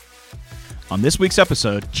On this week's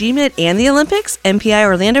episode, GMIT and the Olympics, MPI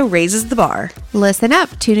Orlando raises the bar. Listen up,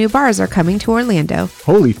 2 new bars are coming to Orlando.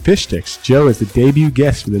 Holy fish sticks, Joe is the debut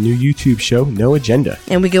guest for the new YouTube show, No Agenda.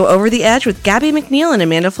 And we go over the edge with Gabby McNeil and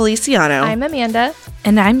Amanda Feliciano. I'm Amanda.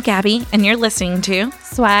 And I'm Gabby, and you're listening to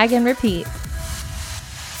Swag and Repeat.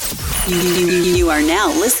 You are now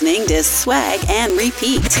listening to Swag and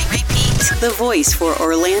Repeat. The voice for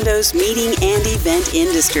Orlando's meeting and event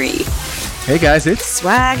industry. Hey guys, it's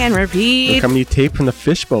Swag and Repeat. We're coming to you taped from the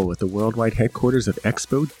Fishbowl at the worldwide headquarters of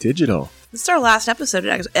Expo Digital. This is our last episode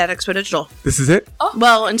at Expo Digital. This is it? Oh.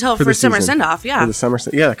 Well, until for summer season. send-off, yeah. For the summer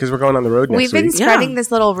yeah, because we're going on the road next We've been week. spreading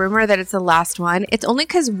this little rumor that it's the last one. It's only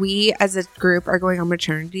because we, as a group, are going on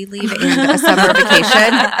maternity leave and a summer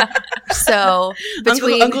vacation. So,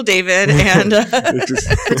 between Uncle David and...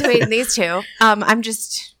 between these two, I'm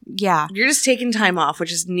just, yeah. You're just taking time off,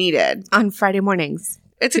 which is needed. On Friday mornings.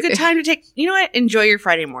 It's a good time to take... You know what? Enjoy your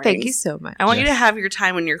Friday mornings. Thank you so much. I want you to have your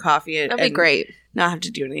time and your coffee. That'd be great. Not have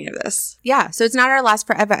to do any of this. Yeah, so it's not our last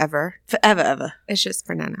forever, ever. Forever. It's just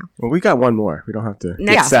for now. Well, we got one more. We don't have to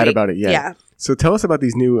Next get sad week. about it yet. Yeah. So tell us about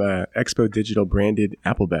these new Expo Digital branded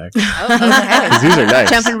Apple bags. Oh, okay. 'Cause these are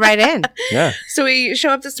nice. Jumping right in. Yeah. So we show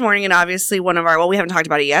up this morning, and obviously one of our, well, we haven't talked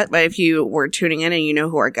about it yet, but if you were tuning in and you know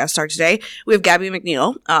who our guests are today, we have Gabby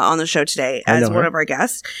McNeil on the show today as one of our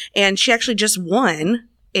guests. And she actually just won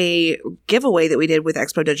a giveaway that we did with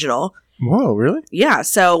Expo Digital. Whoa, really? Yeah.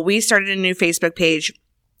 So we started a new Facebook page.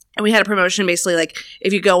 And we had a promotion basically like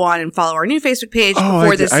if you go on and follow our new Facebook page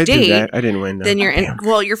before this I date, did that. I didn't win. then you're in.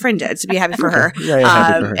 Well, your friend did, so be happy for her. Yeah,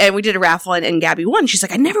 happy for her. And we did a raffle, and Gabby won. She's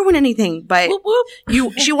like, I never win anything, but whoop,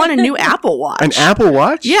 whoop. she won a new Apple Watch. An Apple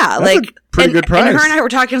Watch? Yeah, That's like a pretty good price. And her and I were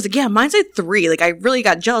talking. I was like, yeah, mine's a 3. Like I really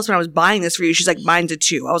got jealous when I was buying this for you. She's like, mine's a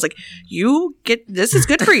 2. I was like, you get this is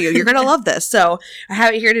good for you. You're gonna love this. So I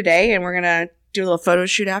have it here today, and we're gonna do a little photo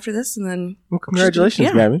shoot after this, and then Well, congratulations,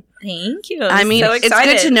 yeah. Gabby. Thank you. I mean, so it's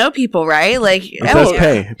good to know people, right? Like, It does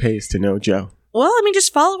pay. It pays to know Joe. Well, I mean,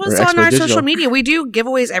 just follow us Or on Expo our Digital. social media. We do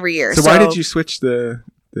giveaways every year. So why did you switch the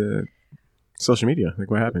social media? Like,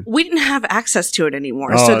 what happened? We didn't have access to it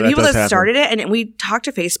anymore. Oh, So the that people does that happen. started it, and we talked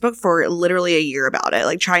to Facebook for literally a year about it,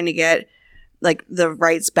 like trying to get like the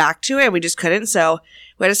rights back to it. We just couldn't. So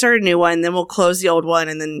we had to start a new one. Then we'll close the old one,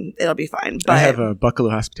 and then it'll be fine. But I have a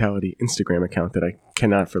Buckalo Hospitality Instagram account that I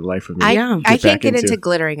cannot for the life of me. I get can't back get into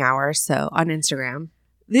glittering hours, so on Instagram.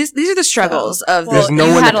 these are the struggles of There's no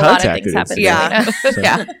you one had to a lot of contact things at happen. Instagram.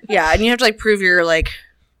 Yeah. So- yeah, and you have to like prove you're like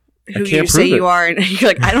who can't you say prove it. you are, and you're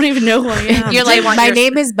like, I don't even know who I am. You're like, Want my your-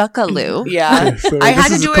 name is Buckaloo. Yeah. So I this had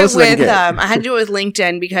to is do as close it as I can with get. I had to do it with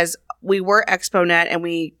LinkedIn because we were ExpoNet and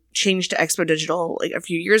we changed to Expo Digital like a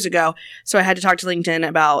few years ago. So I had to talk to LinkedIn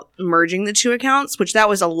about merging the two accounts, which that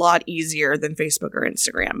was a lot easier than Facebook or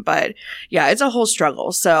Instagram. But yeah, it's a whole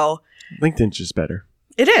struggle. So LinkedIn's just better.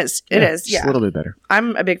 it is. It is. Just Yeah. a little bit better.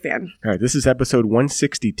 I'm a big fan. All right, this is episode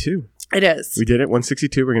 162. It is. We did it,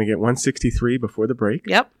 162. We're going to get 163 before the break.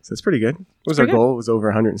 Yep. So that's pretty good. What was Pretty our good. goal? It was over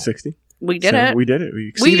 160. We did So it. We did it.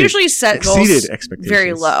 We We usually set exceeded goals expectations.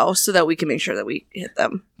 very low so that we can make sure that we hit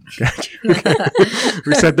them.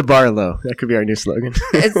 We set the bar low. That could be our new slogan.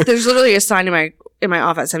 There's literally a sign in my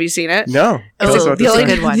office. Have you seen it? No. Tell us So about the this only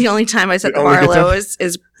sign. good one. the only time I set the The only bar good time? low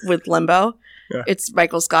is with Limbo. Yeah. It's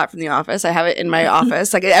Michael Scott from The Office. I have it in my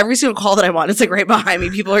office. Like every single call that I want, it's like right behind me.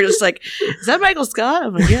 People are just like, "Is that Michael Scott?"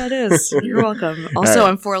 I'm like, "Yeah, it is." You're welcome. Also, right.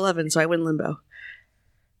 I'm 4'11", so I win Limbo.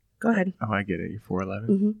 Go ahead. Oh, I get it. You're 4'11".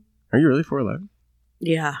 Mhm. Are you really 4'11"?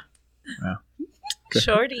 Yeah. Wow.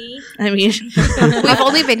 Shorty. I mean, We've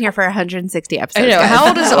only been here for 160 episodes. I know. guys. How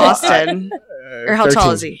old is Austin? Or how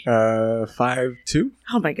tall is he? 5'2".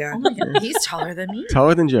 Oh my god. Oh my god, he's taller than me.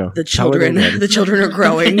 Taller than Joe. The Taller than children. Gabby. The children are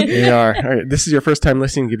growing. They are. All right. This is your first time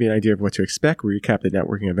listening. Give you an idea of what to expect. We recap the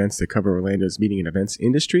networking events that cover Orlando's meeting and events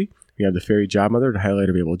industry. We have the Fairy Job Mother to highlight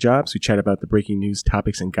available jobs. We chat about the breaking news,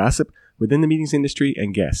 topics, and gossip within the meetings industry,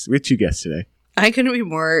 and guests. We have 2 guests today. I couldn't be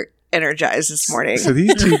more energized this morning. So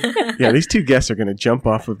these two guests are going to jump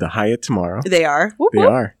off of the Hyatt tomorrow. They are. They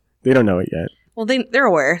are. They don't know it yet. Well, they're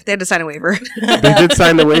aware. They had to sign a waiver. They did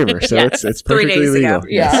sign the waiver, so Yes, it's 3 perfectly days legal. ago.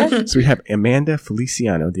 Yeah. So we have Amanda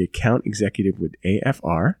Feliciano, the account executive with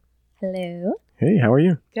AFR. Hello. Hey, how are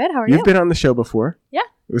you? Good. How are You've you? been on the show before. Yeah.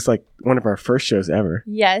 It was like one of our first shows ever.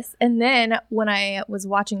 Yes. And then when I was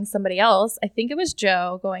watching somebody else, I think it was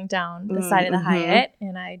Joe going down the side of the Hyatt,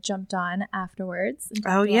 and I jumped on afterwards. and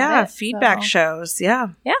Oh talked yeah, about it. feedback So- shows. Yeah,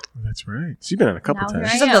 Oh, that's right. So you've been on a couple Now here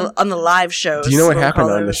times. she's I am. on the live shows. Do you know what we'll happened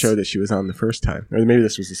call on the those. show that she was on the first time? Or maybe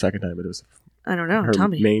this was the second time, but it was I don't know. her Tell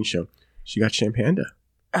me. main show. She got champanda.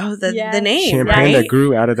 Oh, the Yes. name, Champagne right? that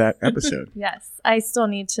grew out of that episode. Yes, I still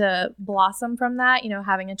need to blossom from that.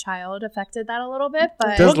 Having a child affected that a little bit,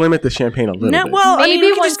 but It does limit the champagne a little No, bit. well, I mean, Maybe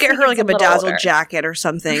we can once just get he her like a gets a little bedazzled older. jacket or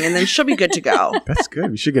something, and then she'll be good to go. That's good.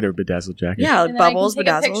 We should get her a bedazzled jacket. Yeah, and then I bubbles, can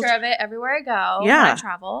take a bedazzled. picture of it everywhere I go. Yeah. when I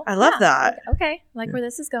travel. I love that. Okay, like where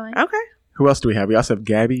this is going. Okay. Who else do we have? We also have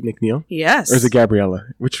Gabby McNeil. Yes. Or is it Gabriella?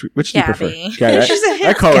 Which do you prefer? Gabby. Gabby. She's a I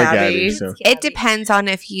hip call her Gabby. Gabby. So. It depends on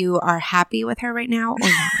if you are happy with her right now or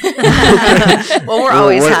not. Well, we're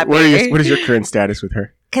always happy. What is your current status with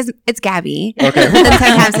her? Because it's Gabby. Okay. And then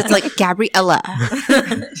sometimes it's like Gabriella.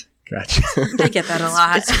 Gotcha. I get that a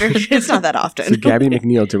lot. It's not that often. So Gabby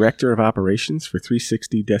McNeil, Director of Operations for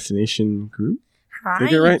 360 Destination Group. Hi, Did I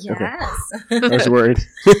get it right? yes. I was worried.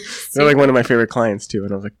 They're like one of my favorite clients too.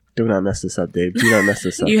 And I was like, do not mess this up, Dave. Do not mess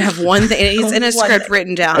this up. You have one thing. It's in a One script thing.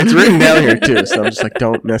 written down. It's written down here too. So I'm just like,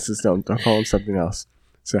 don't mess this down. Don't call him something else.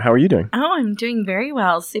 So how are you doing? Oh, I'm doing very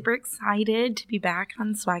well. Super excited to be back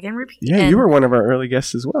on Swag and Repeat. Yeah, And you were one of our early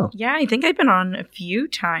guests as well. Yeah, I think I've been on a few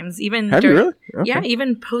times. Even Have you during, really? Okay. Yeah,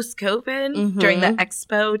 even post-COVID during the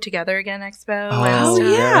Expo, Together Again Expo. Oh, and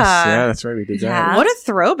yeah. yes. Yeah, that's right. We did Yeah. that. What a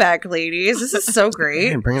throwback, ladies. This is so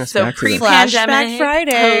great. Man, bringing us So back to the... Flashback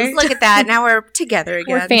Friday. Look at that. Now we're together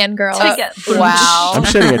We're again. fangirls. Wow. I'm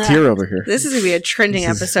shedding a tear over here. This is going to be a trending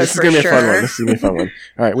episode This is for gonna be sure. a fun one. This is going to be a fun one.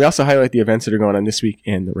 All right. We also highlight the events that are going on this week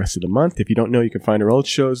and the rest of the month. If you don't know, you can find our old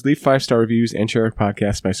shows, leave 5-star reviews, and share our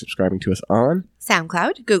podcast by subscribing to us on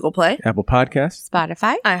SoundCloud, Google Play, Apple Podcasts,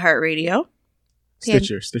 Spotify, iHeartRadio.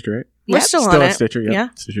 Stitcher, right? We're Yep. still Still on on it. Stitcher, Yeah.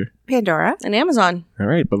 Stitcher. Pandora. And Amazon. All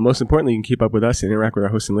right. But most importantly, you can keep up with us and interact with our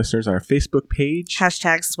hosts and listeners on our Facebook page.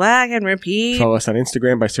 Hashtag swag and repeat. Follow us on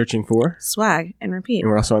Instagram by searching for, Swag and repeat. and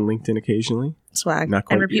we're also on LinkedIn occasionally. Swag Not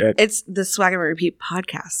quite and repeat. yet. It's the Swag and Repeat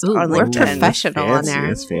podcast Ooh, on we're LinkedIn. professional on Fancy. there.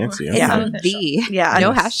 That's fancy. Yeah. Okay. The. Yeah,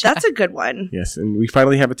 No that's- hashtag. That's a good one. Yes. And we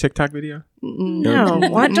finally have a TikTok video. No,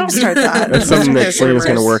 what? Don't start that. That's something that There's Selena's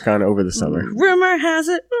going to rumors. work on over the summer. Rumor has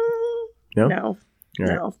it. No? No. All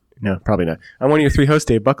right. No. No, probably not. I'm one of your three hosts,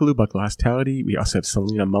 Dave Buckaloo, Buckle Hospitality. We also have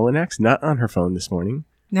Selena Mullinax, not on her phone this morning.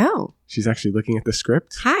 No. She's actually looking at the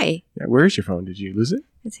script. Hi. Yeah, where is your phone? Did you lose it?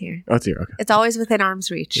 It's here. Oh, it's here. Okay. It's always within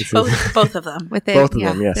arm's reach. It's Both of them. Within, both of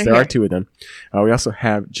yeah, them, yes. they're There are here. two of them. We also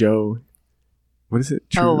have Joe, what is it?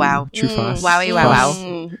 Oh, wow. True Foss. Wowie, wow,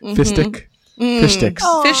 wow. Fish stick. Fish sticks.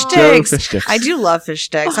 Fish Joe sticks. Fish sticks. I do love fish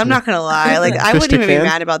sticks. I'm not gonna lie. Like I Fish wouldn't stick even be fan?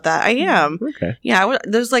 mad about that. I am. Okay. Yeah,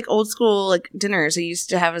 those like old school like dinners I used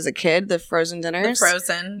to have as a kid. The frozen The dinners.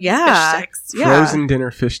 frozen Yeah. fish sticks. Yeah. Frozen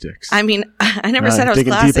dinner fish sticks. I mean, I never said I was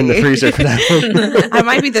digging classy. deep in the freezer for that one. I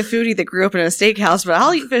might be the foodie that grew up in a steakhouse, but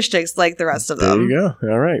I'll eat fish sticks like the rest of There them. you go.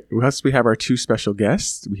 All right. Plus, we have our two special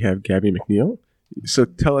guests. We have Gabby McNeil. So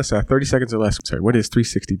tell us, 30 seconds or less. Sorry, what is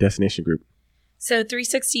 360 Destination Group? So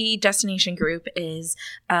 360 Destination Group is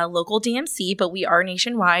a local DMC, but we are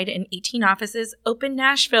nationwide in 18 offices, open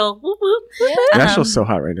Nashville. Whoop, whoop. Nashville's so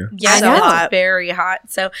hot right now. Yeah, I so know. it's very hot.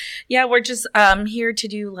 So yeah, we're just here to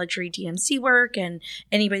do luxury DMC work and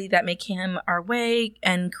anybody that may come our way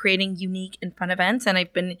and creating unique and fun events. And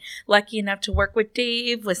I've been lucky enough to work with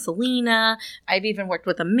Dave, with Selena. I've even worked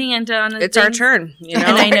with Amanda on It's our turn. You know?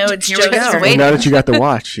 And I know it's Here we Joe's go. turn. And now that you got the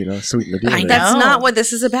watch, sweeten the deal. I there. know. That's not what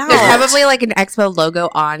this is about. There's probably like an Expo logo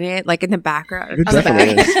on it, like in the background. It on the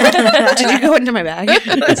definitely back. is. Did you go into my bag?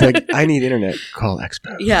 It's like, I need internet. Call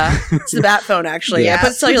Expo. Yeah, it's the bat phone actually. Yeah. I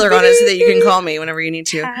put cellular on it so that you can call me whenever you need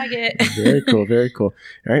to. Tag it. Very cool. Very cool.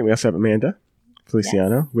 All right. We also have Amanda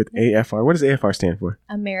Feliciano with AFR. What does AFR stand for?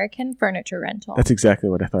 American Furniture Rental. That's exactly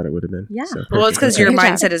what I thought it would have been. Yeah. Well, it's because perfect. your Good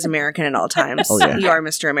job. mindset is American at all times. Oh, yeah. You are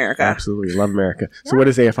Mr. America. Absolutely. Love America. So what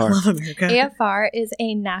is AFR? Love America. AFR is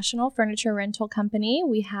a national furniture rental company.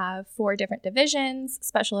 We have 4 different divisions: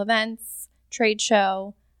 special events, trade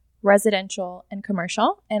show, residential, and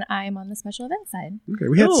commercial. And I'm on the special event side. Okay.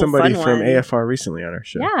 We had Ooh, somebody fun from one. AFR recently on our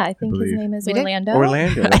show. Yeah, I think his believe. name is We did? Orlando.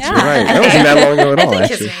 Orlando. That's Yeah. right. That wasn't that long ago at all, I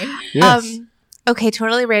think his actually. name. Yes. Okay,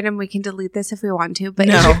 totally random. We can delete this if we want to. But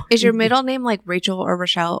No. is your middle name like Rachel or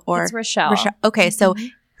Rochelle or It's Rochelle. Okay, so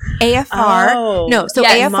AFR. Oh. No, so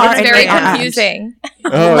Yes, AFR it's and very AR. confusing. Oh,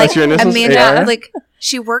 like that's your initials? Amanda, AR? like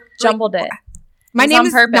she worked. Jumbled it. My It was name on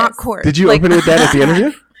is purpose. not Court. Did you Like- open with that at the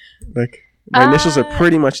interview? Like, my initials are Uh,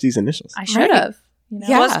 pretty much these initials. I should have. You know?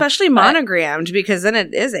 Yeah. Well, especially monogrammed because then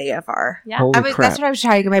it is AFR. Yeah. Holy crap. That's what I was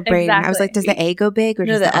trying in my brain. I was like, does Exactly. the A go big or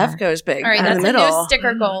No, does the the F R? goes big All right, in that's the a middle. new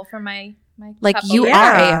sticker goal for my Like couple. you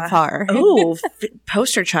Yeah. are AFR. Oh,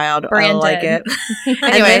 poster child. I like it. Branded.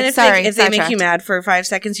 And Anyway, then if sorry, if they make you sidetracked. mad for 5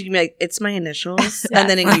 seconds, you can be like, "It's my initials," Yeah. and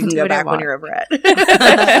then you can Do go what I back when want. you're over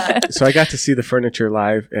it. So I got to see the furniture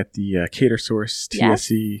live at the Cater Source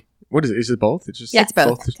TSE What is it? Is it both? It's just It's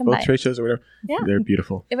both. both Combined. trade shows or whatever. Yeah. They're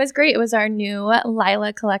beautiful. It was great. It was our new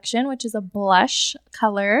Lila collection, which is a blush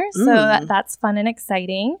color. So that's fun and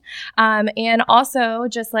exciting. And also,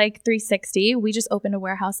 just like 360, we just opened a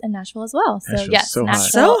warehouse in Nashville as well. So, Nashville's yes, so hot. Nashville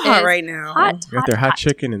So hot is right now. Hot, They got their hot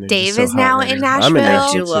chicken and Dave is now in I'm in Nashville. Nashville.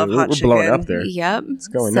 I do love too. hot We're blowing chicken. up there. Yep. It's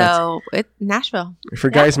going nuts. So Nashville. For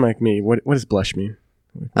guys like me, what does blush mean?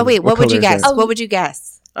 Oh wait, what would color you is guess? that? What would you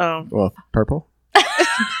guess? Oh, Well, purple.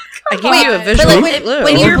 I gave you a visual But clue.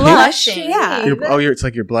 when you're You're blushing, blushing. yeah. It's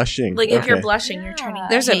like you're blushing. Like if you're Okay. blushing, you're turning.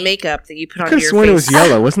 There's a pink. makeup that you put I on could have your sworn it was face.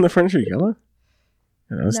 yellow. Wasn't the furniture yellow?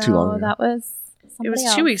 No, that was too long ago. that was It was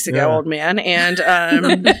somebody 2 weeks ago, Yeah. old man, and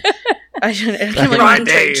I feel Back like in my my trade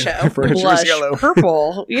day, show. furniture was Blush yellow.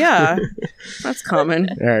 purple. Yeah, that's common.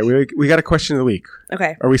 All right, we got a question of the week.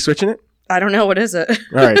 Okay, Are we switching it? I don't know what is it.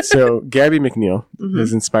 All right, so Gabby McNeil Mhm.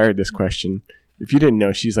 has inspired this question. If you didn't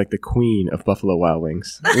know, she's like the queen of Buffalo Wild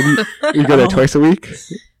Wings. You go there twice a week?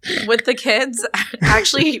 with the kids.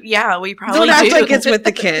 Actually, yeah, we probably Don't act do. like it's with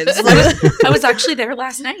the kids. I was actually there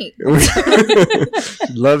last night.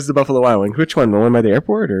 She loves the Buffalo Wild Wings. Which one? The one by the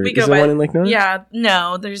airport? Or We is go there by- one in Lake Nona? Yeah,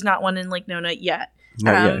 no, there's not one in Lake Nona yet.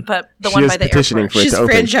 Not yet. But the She one is by the petitioning airport. for it She's to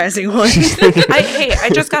open. franchising one. I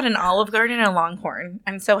just got an Olive Garden and a Longhorn.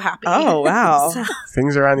 I'm so happy. Oh wow, So,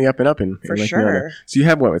 Things are on the up and up in for Lake sure. Nona. So you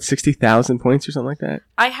have what, 60,000 points or something like that?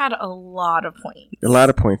 I had a lot of points. A lot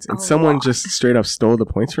of points. And A someone lot. just straight up stole the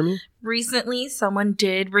points from you? Recently, someone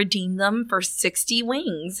did redeem them for 60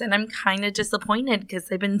 wings, and I'm kind of disappointed because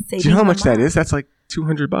they've been saving. Do you know how them much that up. is? That's like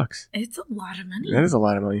 $200. It's a lot of money. That is a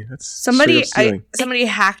lot of money. That's Somebody straight up stealing.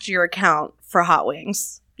 hacked your account for hot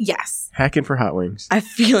wings. Yes. Hacking for hot wings. I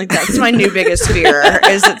feel like that's my new biggest fear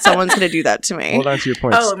is that someone's going to do that to me. Hold on to your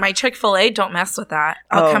points. Oh, my Chick-fil-A, don't mess with that.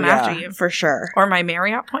 I'll come after you. for sure. Or my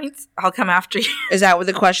Marriott points, I'll come after you. Is that what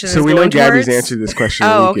the question So is we know going Gabby's towards? answer to this question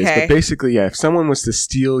Oh, of the week okay. is, but basically, yeah, if someone was to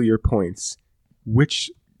steal your points, which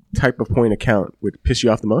type of point account would piss you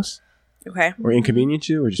off the most? Okay. Or inconvenience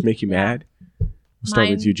you? Or just make you mad? We'll start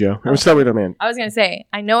with Mine- you, Joe. We'll start with Amanda. I was going to say,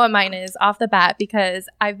 I know what mine is off the bat because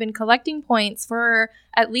I've been collecting points for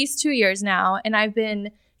at least 2 years now, and I've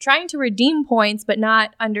been trying to redeem points, but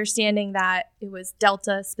not understanding that it was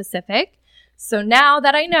Delta specific. So now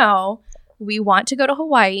that I know, we want to go to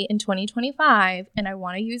Hawaii in 2025, and I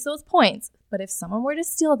want to use those points. But if someone were to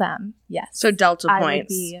steal them, yes. So Delta I would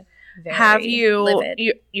points. be very Have you, livid.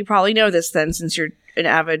 you probably know this then since you're an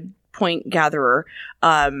avid point gatherer.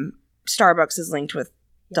 Starbucks is linked with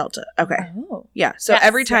Delta. Okay. Oh. Yeah. So Yes,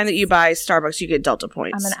 every time yes. that you buy Starbucks, you get Delta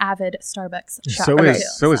points. I'm an avid Starbucks shopper. So Okay.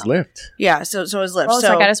 is Lyft. Yeah. So is Lyft. Oh,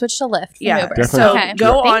 so I got to switch to Lyft from yeah. Uber. Definitely. So Okay.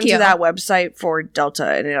 go Thank onto you. that website for Delta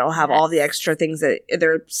and it'll have all the Yes. extra things that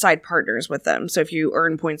they're side partners with them. So if you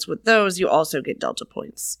earn points with those, you also get Delta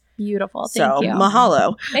points. Beautiful. So Thank you.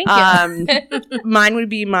 mahalo. Thank you. Mine would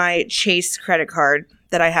be my Chase credit card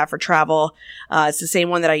that I have for travel. It's the same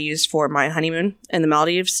one that I used for my honeymoon in the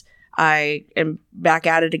Maldives. I am back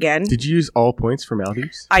at it again. Did you use all points for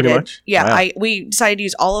Maldives? I Pretty did. Much? Yeah, Wow. we decided to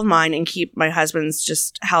use all of mine and keep my husband's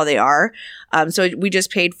just how they are. So we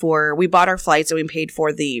just we bought our flights and we paid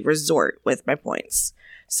for the resort with my points.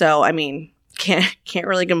 So I mean, can't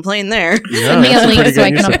really complain there. No, Send me that's a link pretty so good I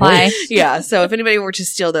use can of apply. points. Yeah. So if anybody were to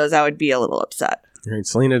steal those, I would be a little upset. Right,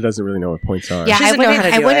 Selena doesn't really know what points are. Yeah, She I doesn't know wouldn't, how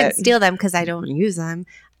to I do wouldn't it. steal them because I don't use them.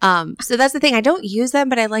 So that's the thing. I don't use them,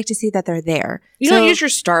 but I like to see that they're there. You So- don't use your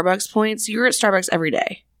Starbucks points. You're at Starbucks every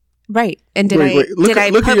day. right. And did Wait, I look did at, I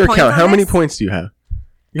look put at your points account. on How many this? points do you have?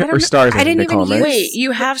 I don't Or know. stars, I think didn't they even call them, right? use- Wait,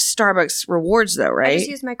 you have Starbucks rewards though, I right? just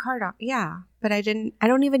used my card off. Yeah, but I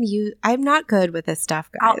don't even use. I'm not good with this stuff,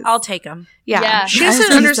 guys. I'll take them. Yeah. Yeah. She I was doesn't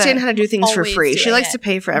gonna understand say- how to do things for Always free. She doing likes it. to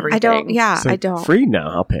pay for everything. I don't. Yeah, It's like, I don't. Free? No,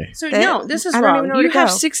 I'll pay. So That- no, this is I don't even wrong. know where You to have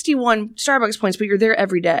go. 61 Starbucks points, but you're there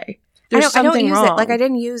every day. I There's don't something use wrong. it. Like I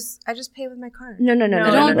didn't use. I just pay with my card. No. No,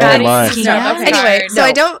 don't do it. Yeah. Okay. Anyway, so No.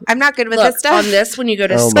 I don't. I'm not good with Look, this stuff. on this, when you go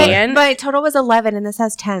to Oh, my. scan, My total was 11, and this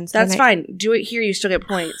has 10. So that's then fine. Do it here. You still get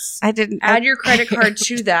points. I didn't Add your credit card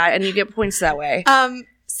to that, and you get points that way.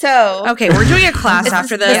 So Okay, we're doing a class It's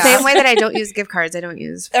after the this. same way that I don't use gift cards. I don't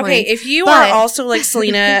use. Okay, points. if you But- are also like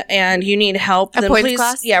Selena and you need help, A then points please.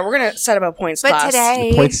 class? Yeah, we're gonna set up a points But class. today,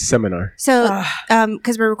 The points seminar. so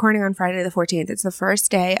because we're recording on Friday the 14th, it's the first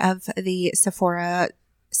day of the Sephora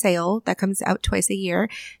sale that comes out twice a year.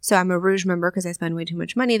 So I'm a Rouge member because I spend way too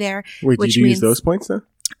much money there. Wait, Which did you use means- those points though?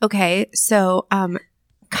 Okay, so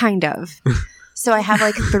kind of. So I have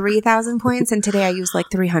like 3,000 points, and today I used like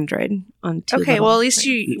 300 on two. Okay, little well at least things.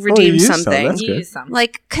 you you redeemed used some. something. That's You good. use some.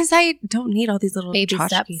 Like, because I don't need all these little Baby tchotchke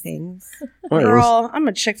steps. things. Well, Girl, I'm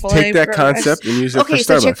a Chick-fil-A. take that girl. concept and use it Okay, for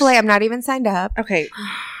so Starbucks. Chick-fil-A, I'm not even signed up. Okay,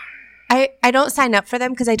 I don't sign up for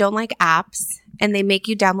them because I don't like apps, and they make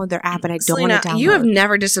you download their app, and I don't want to download. You have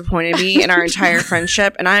never disappointed me in our entire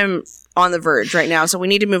friendship, and I'm on the verge right now. So we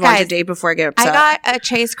need to move on to date before I get upset. I got a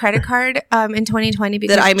Chase credit card in 2020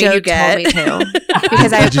 because that I made Joe you get. told me to.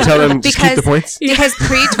 Because Did you tell them just keep the points? Because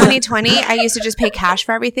pre-2020, I used to just pay cash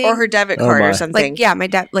for everything. Or her debit card or something. Like, yeah, my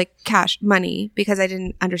debt, like cash, money, because I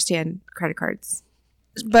didn't understand credit cards.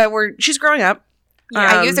 But she's growing up.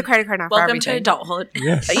 I use a credit card now for Welcome everything. to adulthood.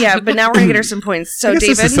 Yes. Yeah, but now we're going to get her some points. So, I guess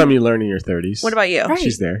David, this is something you learn in your 30s. what about you? Right.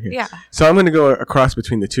 She's there. Yeah. So I'm going to go across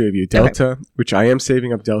between the two of you. Delta, which I am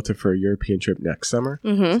saving up Delta for a European trip next summer.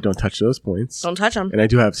 Mm-hmm. So don't touch those points. Don't touch them. And I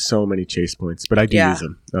do have so many Chase points, but I do use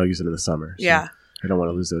them. I'll use them in the summer. So Yeah. I don't want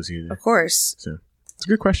to lose those either. Of course. So it's a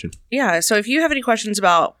good question. Yeah. So if you have any questions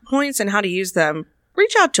about points and how to use them,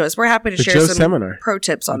 reach out to us. We're happy to The share Joe some seminar. pro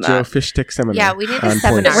tips on The Joe that. Fish Stick Seminar. Yeah, we need a on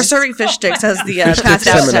seminar. points. We're serving fish sticks as the Fish Stick past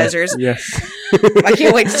Seminar. appetizers. Yes. I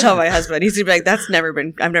can't wait to tell my husband. He's gonna be like, "I've never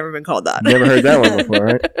been called that." Never heard that one before,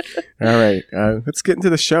 right? All right. Let's get into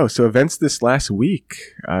the show. So events this last week.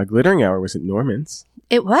 Glittering Hour was at Norman's.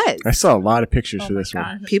 It was. I saw a lot of pictures for this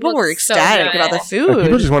one. People were Looks so ecstatic good. about the People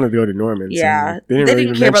food. just wanted to go to Norman's. Yeah. And they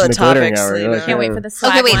didn't care about mention the Glittering topics, Hour. you They're know. like, Can't wait oh. for the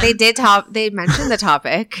swag Okay, wait. one. They mentioned the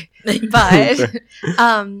topic,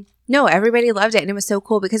 but no, everybody loved it, and it was so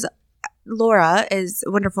cool because Laura is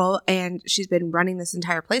wonderful, and she's been running this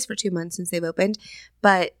entire place for 2 months since they've opened,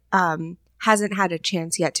 but hasn't had a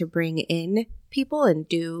chance yet to bring in people and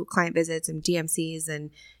do client visits and DMCs and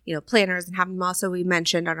planners and have them. Also, we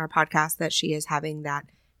mentioned on our podcast that she is having that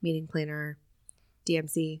meeting planner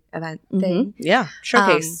DMC event thing. Yeah.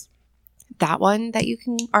 Showcase. That one that you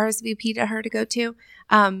can RSVP to her to go to.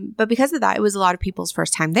 But because of that, it was a lot of people's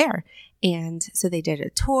first time there. And so they did a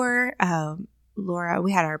tour. Laura,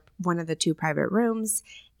 we had one of the 2 private rooms,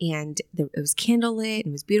 and it was candlelit and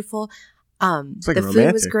it was beautiful. It's like the romantic.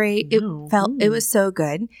 food was great. It was so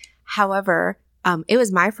good. However, it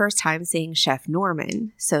was my first time seeing Chef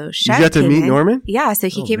Norman. So Chef You got to came meet in. Norman? Yeah, so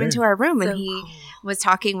he came man. into our room and So he cool. was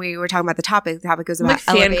talking. We were talking about the topic. The topic was I'm about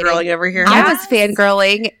like elevating. fangirling over here. I was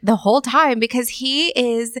fangirling the whole time because he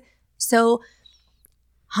is so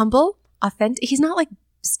humble, authentic. He's not like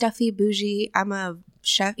stuffy, bougie. I'm a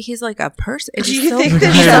chef. He's like a person. Do He's you so think Like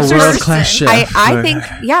that he's he's a a a person. world-class chef. I think,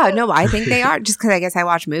 I think they are just because I guess I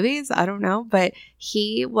watch movies. I don't know. But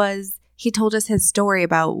he told us his story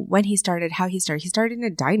about when he started, how he started. He started in a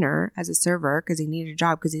diner as a server because he needed a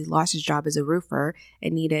job because he lost his job as a roofer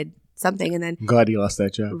and needed something. And then, I'm glad he lost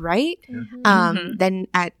that job. right? Mhm. Then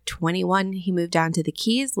at 21, he moved down to the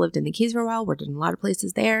Keys, lived in the Keys for a while, worked in a lot of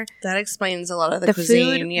places there. That explains a lot of the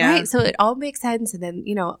cuisine. Food, Yeah. right? So it all makes sense. And then,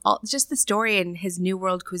 just the story and his New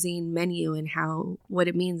World Cuisine menu and what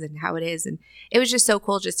it means and how it is. And it was just so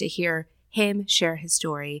cool just to hear him share his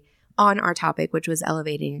story on our topic, which was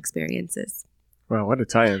elevating experiences. Wow, what a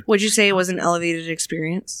tie-in. Would you say it was an elevated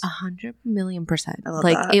experience? 100,000,000%. I love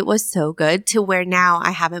Like that. it was so good to where now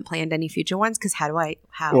I haven't planned any future ones because how?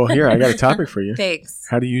 Well, here, I got a topic for you. Thanks.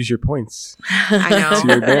 How to use your points I to your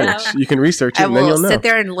know. advantage. You can research it I and then will you'll know. sit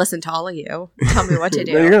there and listen to all of you. Tell me what to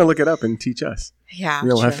do. Then you're going to look it up and teach us. Yeah.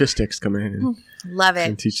 We'll have true. fish sticks come in and, Love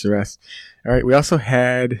and it. teach the rest. All right, we also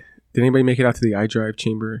had, did anybody make it out to the iDrive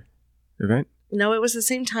Chamber event? No, it was the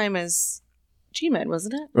same time as GMed,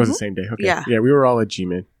 wasn't it? It was the same day. Okay. Yeah. Yeah, we were all at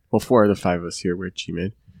GMID. Well, 4 of the 5 of us here were at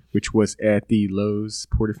GMID, which was at the Lowe's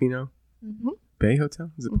Portofino Bay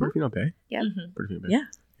Hotel. Is it Portofino Bay? Yeah. Portofino Bay.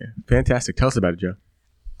 Yeah. Fantastic. Tell us about it, Joe.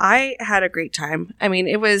 I had a great time. I mean,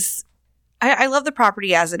 it was. I love the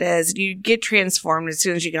property as it is. You get transformed as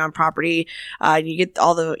soon as you get on property. You get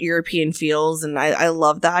all the European feels, and I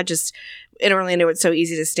love that. Just in Orlando, it's so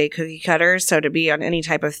easy to stay cookie cutter. So to be on any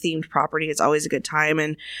type of themed property, it's always a good time.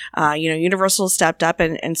 And Universal stepped up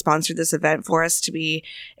and sponsored this event for us to be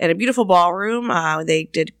in a beautiful ballroom. They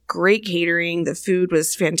did great catering. The food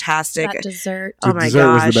was fantastic. That dessert. Oh The my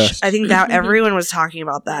dessert was the gosh! best. I think that everyone was talking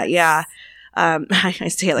about that. Yeah. I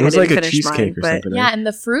say it like It was I like didn't a finish cheesecake mine, or but something. Yeah, right? and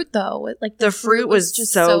the fruit though, like the fruit was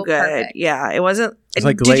just so good. perfect. Yeah, it wasn't. It's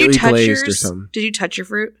like did you lightly touch glazed or yours? something. Did you touch your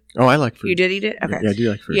fruit? Oh, I like fruit. You did eat it. Okay. Yeah, I do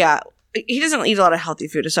like fruit. Yeah, he doesn't eat a lot of healthy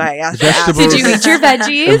food, so I asked. Vegetables. Did you eat your I'm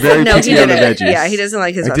veggies? very No, picky he on the didn't. veggies. Yeah, he doesn't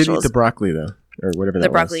like his I did eat vegetables. the broccoli, though, or whatever The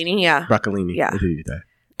that was. broccolini, yeah, Broccolini. Yeah. I did eat that.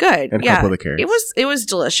 good. And a yeah, couple of the carrots. it was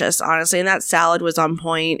delicious, honestly, and that salad was on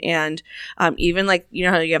point. And even like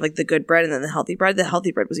how you have like the good bread and then the healthy bread. The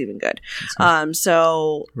healthy bread was even good.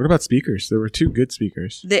 So What about speakers? There were 2 good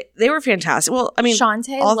speakers. they were fantastic. Well, I mean,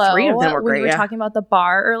 Shantae all Lowe, 3 of them were when great. we were Yeah. talking about the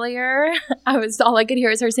bar earlier, all I could hear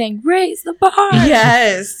is her saying, "Raise the bar."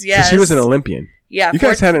 Yes, yes. So she was an Olympian. Yeah. You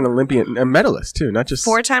guys had an Olympian, a medalist too, not just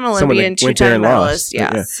 4-time someone Olympian, that went there 2-time and medalist.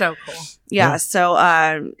 lost. Yeah. So cool. Yeah.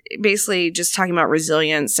 So basically just talking about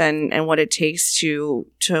resilience and what it takes to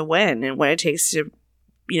win and what it takes to,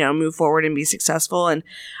 move forward and be successful. And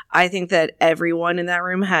I think that everyone in that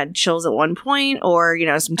room had chills at one point or,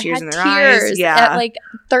 some tears in their eyes. Yeah. At like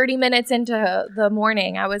 30 minutes into the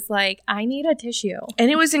morning, I was like, I need a tissue. And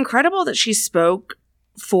it was incredible that she spoke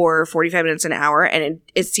for 45 minutes, an hour, and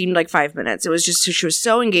it seemed like 5 minutes. It was just, she was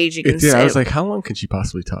so engaging. It did. I was like, how long can she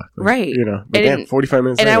possibly talk? Like, right. But damn, 45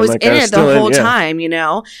 minutes. And later, I was like, in it the whole yeah.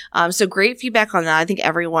 time, so great feedback on that. I think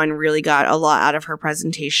everyone really got a lot out of her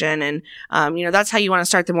presentation. And, that's how you want to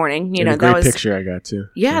start the morning. And a that was picture I got too.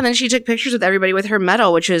 Yeah. And then she took pictures with everybody with her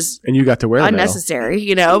medal, which is and you got to wear unnecessary,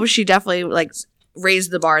 She definitely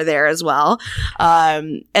raised the bar there as well.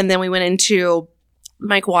 And then we went into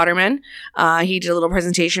Mike Waterman. He did a little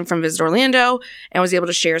presentation from Visit Orlando and was able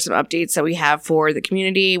to share some updates that we have for the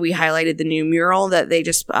community. We highlighted the new mural that they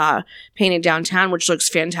just painted downtown, which looks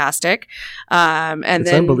fantastic.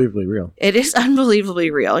 It's unbelievably real. It is unbelievably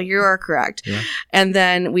real. You are correct. Yeah. And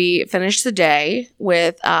then we finished the day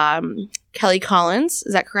with Kelly Collins.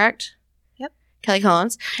 Is that correct? Yep. Kelly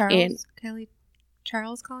Collins.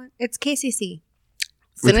 Charles Collins. It's KCC.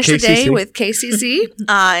 Finished the day with KCC,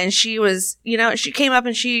 and she was, she came up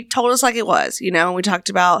and she told us like it was, and we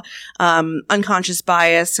talked about unconscious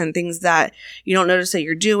bias and things that you don't notice that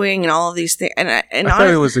you're doing and all of these things. And I thought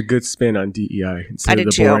it was a good spin on DEI instead of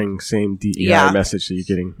the boring same DEI message that you're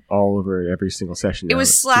getting all over every single session. It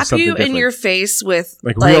was slap you in your face with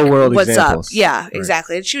real world what's examples. Up. Yeah, right.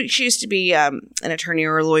 Exactly. She used to be an attorney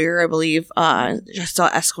or a lawyer, I believe. Just saw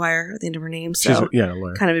Esquire at the end of her name, so a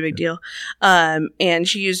lawyer. Kind of a big deal. And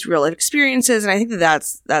she used real life experiences, and I think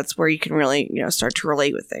that's where you can really start to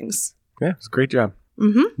relate with things. Yeah, it's a great job.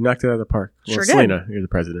 Mm-hmm. You knocked it out of the park. Well, sure Selena, did. You're the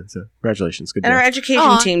president, so congratulations. Good and job. Our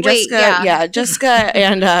education team, Jessica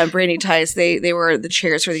and Brandy Tice, they were the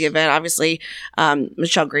chairs for the event. Obviously,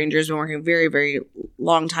 Michelle Granger's been working very, very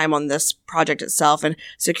long time on this project itself and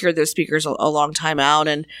secured those speakers a long time out.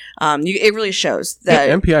 And it really shows that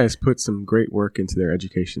MPI has put some great work into their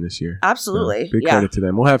education this year. Absolutely. Big credit to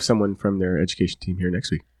them. We'll have someone from their education team here next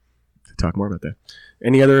week to talk more about that.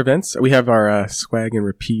 Any other events? We have our swag and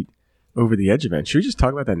repeat over the edge event. Should we just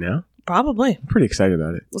talk about that now? Probably. I'm pretty excited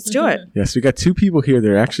about it. Let's do it. Yes, we got 2 people here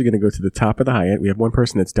that are actually going to go to the top of the Hyatt. We have one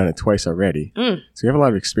person that's done it twice already. So we have a lot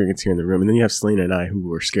of experience here in the room. And then you have Selena and I who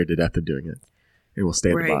were scared to death of doing it. And we'll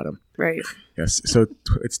stay at the bottom. Right. Yes. So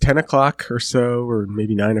it's 10 o'clock or so, or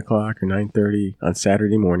maybe 9 o'clock or 9:30 on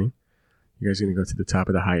Saturday morning. You guys are going to go to the top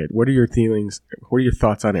of the Hyatt. What are your feelings? What are your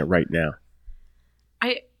thoughts on it right now?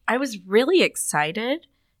 I was really excited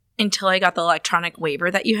until I got the electronic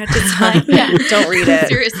waiver that you had to sign. Don't read it.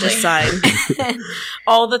 Seriously. Just sign.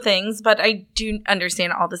 All the things, but I do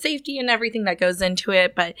understand all the safety and everything that goes into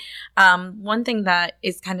it. But one thing that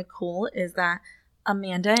is kind of cool is that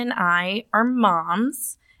Amanda and I are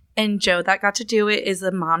moms, and Joe that got to do it is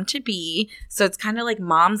a mom-to-be. So it's kind of like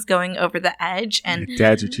moms going over the edge. And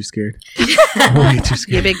dads are too scared. Way too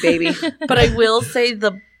scared. You big baby. But I will say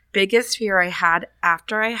the biggest fear I had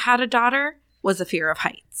after I had a daughter was a fear of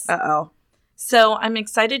heights. Uh-oh. So I'm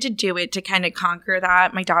excited to do it to kind of conquer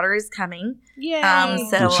that. My daughter is coming. Yeah.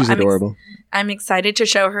 So she's adorable. I'm excited to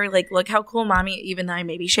show her, look how cool mommy, even though I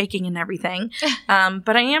may be shaking and everything.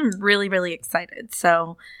 But I am really, really excited.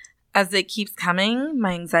 So as it keeps coming,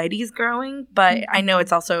 my anxiety is growing. But I know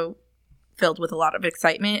it's also filled with a lot of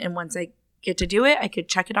excitement. And once I get to do it, I could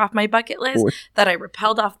check it off my bucket list that I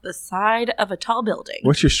rappelled off the side of a tall building.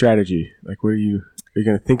 What's your strategy? Are you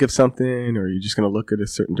going to think of something, or are you just going to look at a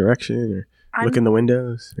certain direction, or look in the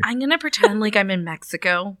windows? I'm going to pretend like I'm in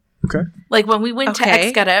Mexico. Okay. Like when we went to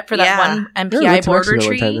Xcaret for that one MPI board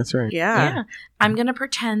retreat. That's right. Yeah. I'm going to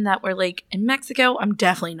pretend that we're in Mexico. I'm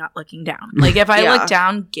definitely not looking down. If I look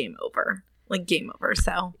down, game over. Game over.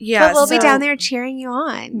 So yeah, but we'll be down there cheering you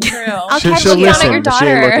on. True. I'll catch you down at your daughter.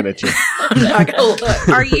 She ain't looking at you. I'm not gonna look.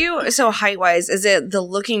 Are you height wise? Is it the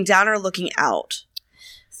looking down or looking out?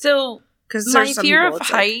 So because my fear of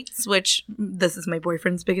heights, which this is my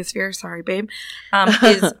boyfriend's biggest fear. Sorry, babe,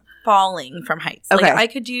 is falling from heights. Okay. I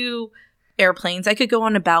could do airplanes. I could go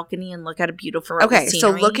on a balcony and look at a beautiful scenery. So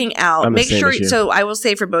looking out, make sure. So I will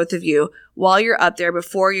say for both of you, while you're up there,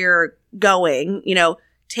 before you're going,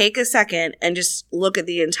 take a second and just look at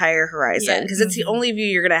the entire horizon, because it's the only view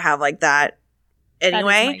you're going to have like that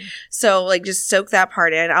anyway. So just soak that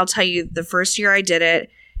part in. I'll tell you, the first year I did it,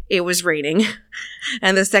 it was raining.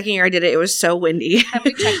 And the second year I did it, it was so windy. Have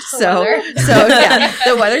we checked the so weather? so yeah,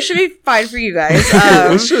 the weather should be fine for you guys.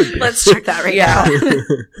 It should be. Let's check that right now.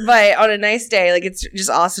 But on a nice day, like it's just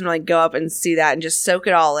awesome to like go up and see that and just soak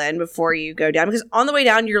it all in before you go down. Because on the way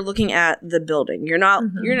down, you're looking at the building. You're not.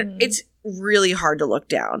 It's really hard to look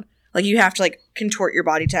down. Like you have to like contort your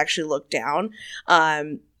body to actually look down.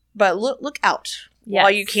 But look out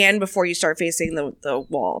while you can before you start facing the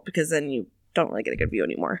wall, because then you don't really get a good view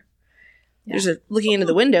anymore. Yeah. There's looking into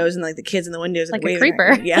the windows and like the kids in the windows Like are a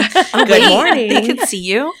creeper. Yeah. Oh, Good wait, morning. They can see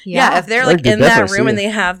you. Yeah, if they're Like, like they in that definitely room see and it. they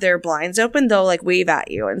have their blinds open, they'll like wave at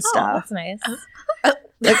you and Oh, stuff. that's nice.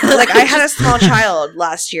 Like I had a small child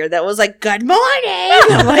last year that was like, "Good morning."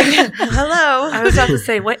 I'm like, "Hello." I was about to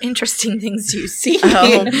say, what interesting things do you see?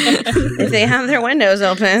 If they have their windows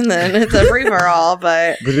open, then it's a free for all.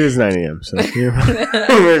 But But it is 9 a.m. So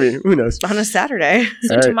maybe, who knows? on a Saturday,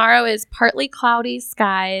 So All right. tomorrow is partly cloudy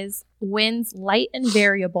skies, winds light and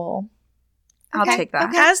variable. I'll Okay, take that.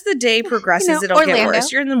 okay. as the day progresses, You know, it'll get Orlando.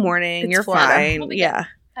 worse. You're in the morning. It's You're Florida. fine. We'll be Yeah.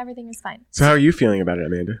 Everything is fine. So how are you feeling about it,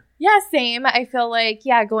 Amanda? Yeah, same. I feel like,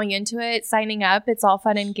 going into it, signing up, it's all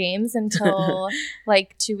fun and games until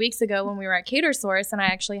like 2 weeks ago when we were at Cater Source and I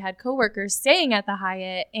actually had coworkers staying at the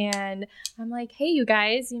Hyatt. And I'm like, hey, you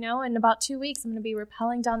guys, in about 2 weeks, I'm going to be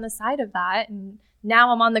rappelling down the side of that. And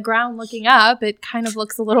now I'm on the ground looking up. It kind of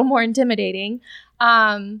looks a little more intimidating.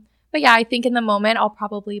 But yeah, I think in the moment I'll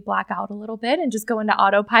probably black out a little bit and just go into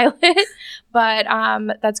autopilot. But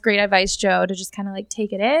that's great advice, Joe, to just kind of like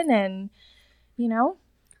take it in and,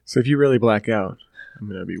 So if you really black out, I'm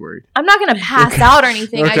going to be worried. I'm not going to pass out or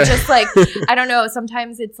anything. Okay. I just I don't know.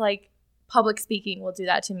 Sometimes it's like public speaking will do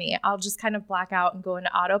that to me. I'll just kind of black out and go into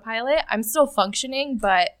autopilot. I'm still functioning,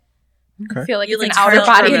 but I feel like You it's like an outer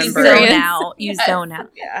start to body remember. experience. Zone out. You Yes. zone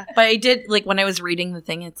out. Yeah. But I did, like, when I was reading the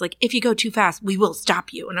thing, it's like, if you go too fast, we will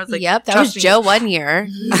stop you. And I was like, Yep, that was trust me. Joe one year.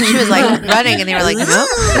 She was like running, and they were like, nope.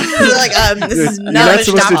 You're like, this is You're not not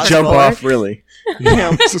supposed to jump off, really.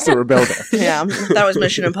 You're supposed to rebel there. Yeah, that was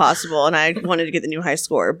Mission Impossible, and I wanted to get the new high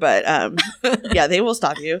score, but yeah, they will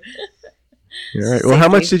stop you. All right. Well, how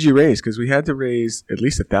much did you raise? Because we had to raise at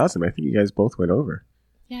least 1,000. I think you guys both went over.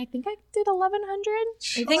 Yeah, I think I did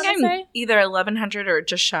 1,100. I think I'm either 1,100 or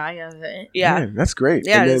just shy of it. Yeah, Man, that's great.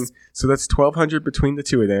 Yeah, and it then, is. so that's 1,200 between the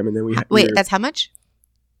two of them, and then we Wait, that's how much?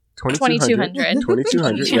 2,200.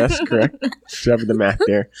 2,200. Yes, correct. Good job with the math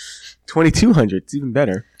there. 2,200. It's even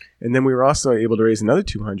better. And then we were also able to raise another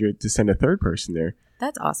 200 to send a third person there.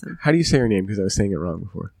 That's awesome. How do you say her name? Because I was saying it wrong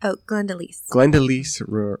before. Oh, Glendalise. Glendalise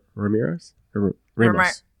Ramirez? Or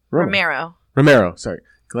Ramos? Romero. Romero. Sorry.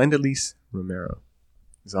 Glendalise Romero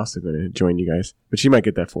is also going to join you guys. But she might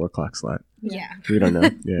get that 4 o'clock slot. Yeah. We don't know.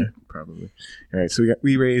 Yeah, probably. All right. So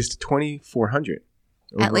we raised 2,400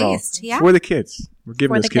 At overall least, yeah. for the kids. We're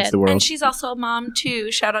giving For those the kids kids. the world. And she's also a mom,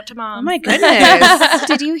 too. Shout out to mom. Oh my goodness.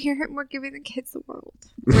 Did you hear him? We're giving the kids the world.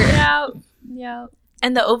 Yeah.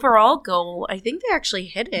 And the overall goal, I think they actually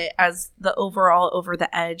hit it as the overall over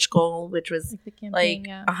the edge goal, which was Like the campaign, like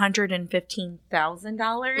yeah.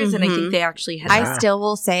 $115,000. And I think they actually hit I that. still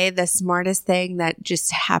will say the smartest thing that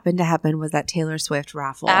just happened to happen was that Taylor Swift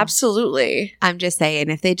raffle. Absolutely. I'm just saying,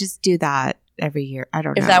 if they just do that every year, I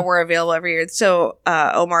don't know. If that were available every year. So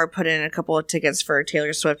Omar put in a couple of tickets for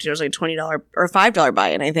Taylor Swift. It was like $20 or $5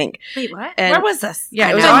 buy-in, I think. Wait, what? And- Where was this? Yeah,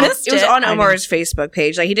 I it was know. on I missed it was it. on I know. Omar's Facebook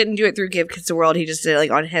page. Like he didn't do it through Give Kids the World. He just did it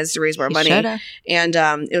like on his to raise more He money. shoulda. And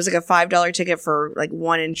it was like a $5 ticket for like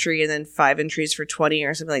 1 entry and then 5 entries for 20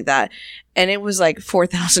 or something like that. And it was like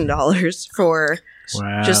 $4,000 for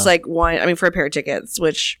Wow. just like one. I mean, for a pair of tickets,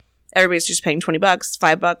 which everybody's just paying $20,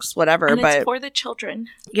 $5, whatever. And but it's for the children.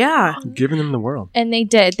 yeah, giving them the world. And they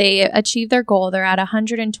did. They achieved their goal. They're at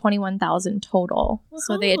 121,000 total.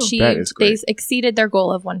 So they Woohoo. That achieved. is They great. exceeded their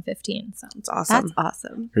goal of 115. So it's awesome. That's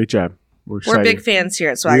awesome. Great job. We're We're excited. big fans here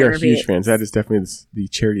at We Swag are and Repeat. huge fans. That is definitely the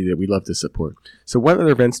charity that we love to support. So what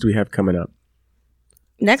other events do we have coming up?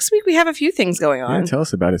 Next week we have a few things going Yeah, on. tell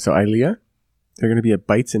us about it. So Ilea, they're going to be at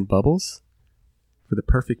Bites and Bubbles for the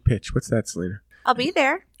perfect pitch. What's that, Selena? I'll be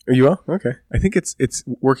there. Are you all? Okay. I think it's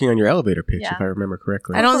working on your elevator pitch, Yeah. if I remember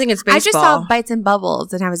correctly. I don't think it's baseball. I just saw Bites and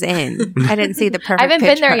Bubbles, and I was in. I didn't see the perfect. I haven't been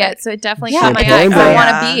pitch there part. yet, so it definitely Yeah. caught my eye. Champagne, So I yeah. want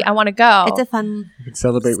to be. I want to go. It's a fun. You can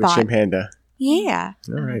celebrate with spot. Champanda. Yeah.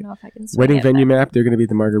 All I right. don't know if I can swing Wedding it, venue but- map, they're going to be at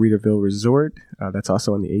the Margaritaville Resort. That's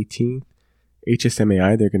also on the 18th.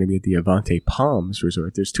 HSMAI, they're going to be at the Avante Palms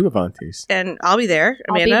Resort. There's 2 Avantes. And I'll be there.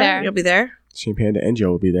 I'll be Amanda, there. you'll be there. Champanda and Joe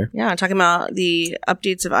will be there. Yeah, talking about the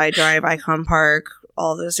updates of iDrive, Icon Park,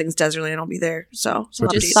 all those things. Desertland will be there. So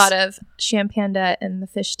Just thought of Champanda and the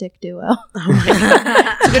Fish Stick duo.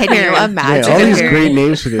 Can you imagine? Yeah, all these great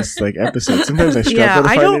names for this episode. Sometimes I struggle to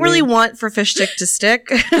I find don't a really name. want for Fish Stick to stick.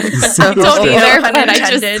 So Don't either, pun but I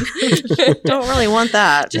intended. just don't really want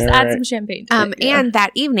that. just All add right. some champagne to it. And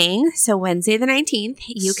that evening, so Wednesday the 19th,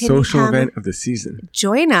 you can social come event of the season.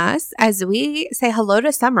 join us as we say hello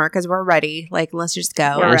to summer because we're ready. Like, let's just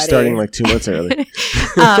go. We're We're ready. starting like 2 months early.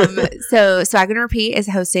 So Swag and Repeat is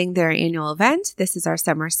hosting their annual event. This is our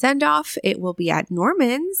summer send-off. It will be at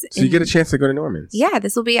Norman's. So you get a chance to go to Norman's. Yeah,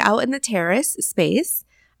 this will be out in the terrace space.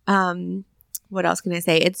 What else can I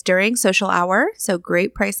say? It's during social hour, so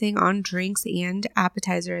great pricing on drinks and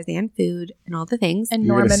appetizers and food and all the things. And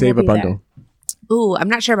You're Norman going to save will a be bundle. Ooh, I'm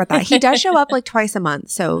not sure about that. He does show up like twice a month,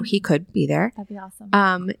 so he could be there. there. That'd be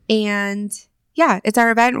awesome. And yeah, it's our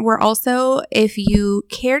event. We're also, if you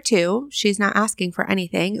care to, she's not asking for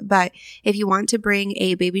anything, but if you want to bring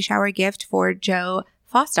a baby shower gift for Joe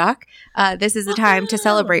Fostock, this is the time to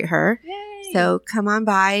celebrate her. Yay. So come on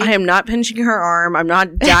by. I am not pinching her arm. I'm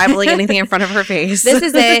not dabbling anything in front of her face. This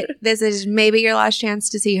is it. This is maybe your last chance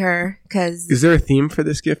to see her because Is there a theme for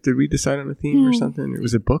this gift? Did we decide on a theme or something? Or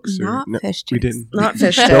was it books? Not or fish We sticks. didn't. Not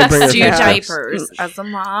fish Don't sticks. bring us Do fish sticks. diapers. As a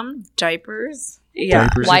mom, diapers. Yeah.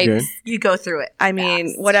 Diapers are good. Wipes. You go through it. I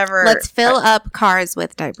mean, whatever. let's fill up cars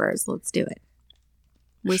with diapers. Let's do it.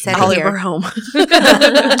 We said it Oliver here. home.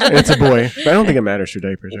 And it's a boy. But I don't think it matters for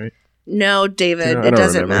diapers, right? No, David, I it don't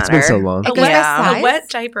doesn't remember. matter. It's been so long. It A goes by wet, size? a wet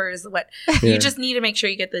diaper is wet. Yeah. You just need to make sure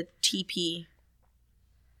you get the TP.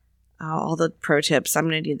 Oh, all the pro tips. I'm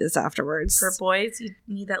going to need this afterwards. For boys, you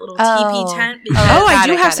need that little Oh. TP tent. Oh, Got I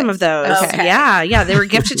do it, have got some it. of those. Okay. Yeah. They were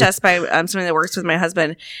gifted to us by somebody that works with my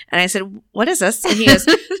husband. And I said, "What is this?" And he goes,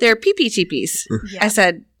 "They're PPTPs." I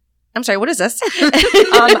said, "I'm sorry, what is this?"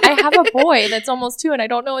 I have a boy that's almost 2, and I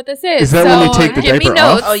don't know what this is. Is that so when you take the give me diaper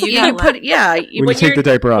notes. off? Oh, you You got put, yeah. When you take the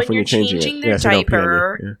diaper off when you're changing it. their Yeah, so don't pee on you.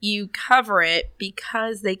 diaper, Yeah. you cover it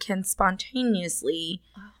because they can spontaneously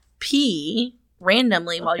pee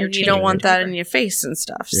randomly while you're You changing. don't want the that diaper. in your face and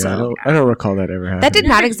stuff. Yeah, So I don't recall that ever happening. That did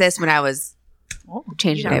not exist when I was Oh,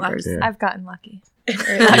 changing you got diapers. Yeah. I've gotten lucky.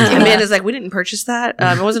 Amanda's like, "We didn't purchase that.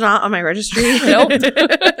 It wasn't on my registry." Nope.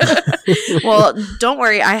 Well, don't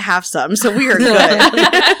worry. I have some, so we are good.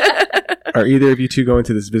 Are either of you two going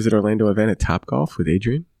to this Visit Orlando event at Topgolf with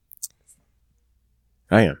Adrian?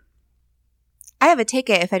 I am. I have a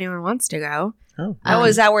ticket if anyone wants to go. Oh. Oh,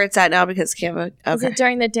 is that where it's at now? Because Canva. Is Okay. it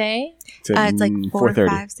during the day? It's like 4, 4:30.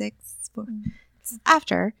 5, 6, 4. It's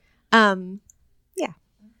after.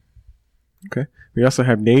 Okay. We also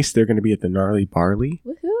have Nace. They're going to be at the Gnarly Barley.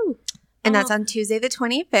 Woohoo. And that's on Tuesday the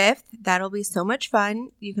 25th. That'll be so much fun.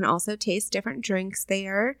 You can also taste different drinks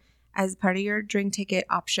there as part of your drink ticket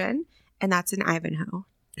option. And that's in Ivanhoe.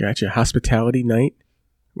 Gotcha. Hospitality Night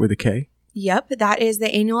with a K. Yep, that is the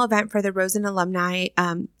annual event for the Rosen alumni.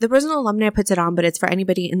 The Rosen alumni puts it on, but it's for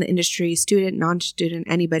anybody in the industry, student, non-student,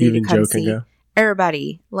 anybody Even to come Joe see. can go.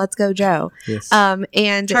 Everybody, let's go, Joe. Yes.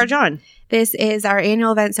 And Charge on. this is our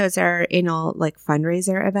annual event, so it's our annual like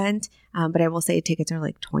fundraiser event. But I will say tickets are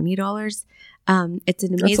like $20. It's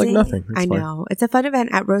an amazing. That's like nothing. That's I fine. know it's a fun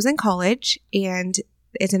event at Rosen College, and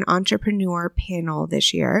it's an entrepreneur panel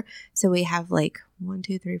this year. So we have like 1,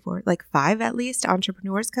 2, 3, 4, like 5 at least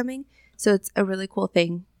entrepreneurs coming. So it's a really cool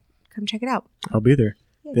thing. Come check it out. I'll be there.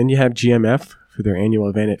 Then you have GMF for their annual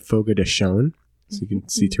event at Fogo de Chão. So you can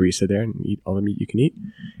see Teresa there and eat all the meat you can eat.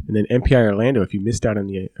 And then MPI Orlando, if you missed out on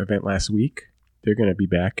the event last week, they're going to be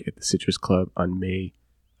back at the Citrus Club on May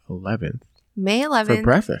 11th May for 11th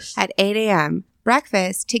breakfast. at 8 a.m.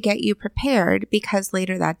 Breakfast to get you prepared because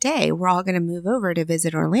later that day, we're all going to move over to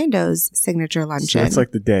visit Orlando's signature luncheon. So that's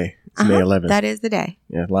like the day. It's May 11th. That is the day.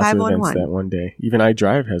 Yeah, lots of events 511. that one day. Even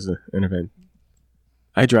iDrive has an event.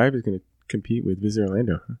 iDrive is going to compete with Visit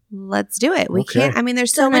Orlando. Let's do it. We Okay. can't. I mean,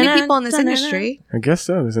 there's so many people in this Da-na-na, industry. I guess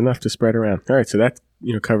so. There's enough to spread around. All right, so that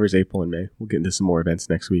covers April and May. We'll get into some more events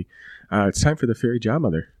next week. It's time for the Fairy Job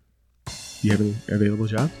Mother. Do you have any available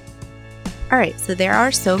jobs? All right, so there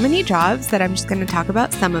are so many jobs that I'm just going to talk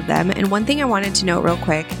about some of them. And one thing I wanted to note real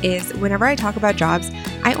quick is whenever I talk about jobs,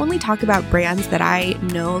 I only talk about brands that I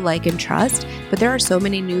know, like, and trust. But there are so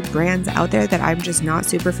many new brands out there that I'm just not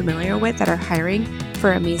super familiar with that are hiring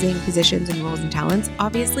for amazing positions and roles and talents,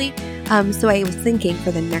 obviously. So I was thinking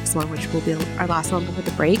for the next one, which will be our last one before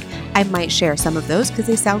the break, I might share some of those because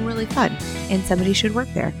they sound really fun and somebody should work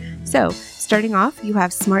there. So starting off, you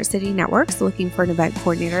have Smart City Networks looking for an event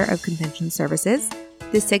coordinator of convention services.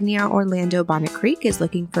 The Signia Orlando Bonnet Creek is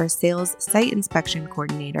looking for a sales site inspection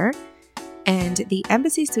coordinator. And the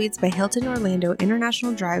Embassy Suites by Hilton Orlando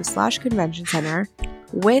International Drive / Convention Center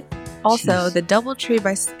with also the DoubleTree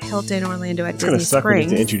by Hilton Orlando at It's going to Disney suck when you have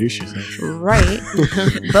Springs. to introduce yourself. Right.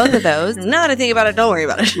 Both of those. Now that I think about it, don't worry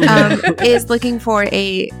about it. Is looking for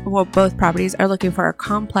both properties are looking for a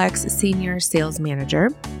complex senior sales manager.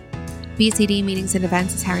 BCD Meetings and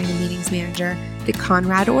Events is hiring a meetings manager. The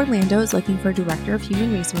Conrad Orlando is looking for a director of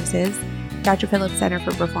human resources. Dr. Phillips Center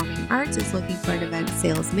for Performing Arts is looking for an event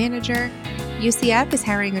sales manager. UCF is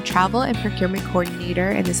hiring a travel and procurement coordinator,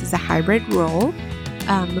 and this is a hybrid role.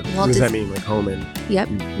 What does that mean? Like home and... Yep.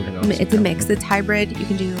 It's a mix. It's hybrid. You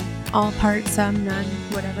can do all parts, some, none,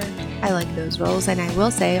 whatever. I like those roles. And I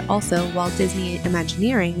will say also, Walt Disney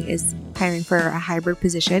Imagineering is hiring for a hybrid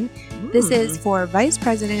position. This is for Vice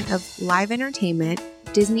President of Live Entertainment,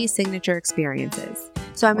 Disney Signature Experiences.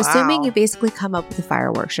 So I'm assuming you basically come up with the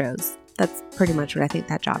fireworks shows. That's pretty much what I think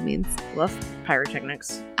that job means. Love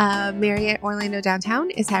pyrotechnics. Marriott Orlando Downtown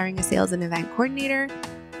is hiring a sales and event coordinator.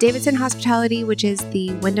 Davidson Hospitality, which is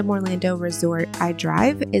the Wyndham Orlando Resort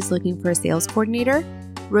iDrive, is looking for a sales coordinator.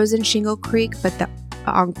 Rose and Shingle Creek, but the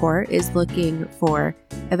Encore is looking for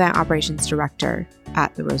event operations director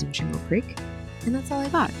at the Rose and Shingle Creek. And that's all I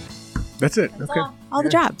got. That's it. Okay. All the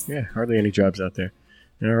jobs. Yeah, hardly any jobs out there.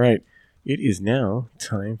 All right. It is now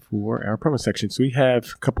time for our promo section. So we have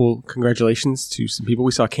a couple congratulations to some people.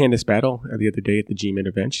 We saw Candace Battle the other day at the GMIT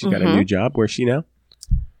event. She's got a new job. Where's she now?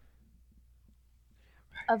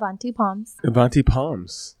 Avanti Palms. Avanti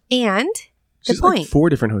Palms. And She's the point. like 4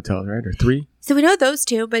 different hotels, right? Or 3? So we know those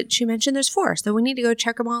 2, but she mentioned there's 4. So we need to go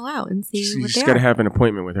check them all out and see You what just they got to are. have an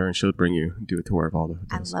appointment with her and she'll do a tour of all the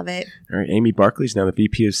I hotels. love it. All right. Amy Barkley's now the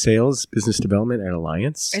VP of Sales, Business Development at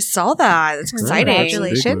Alliance. I saw that. That's exciting.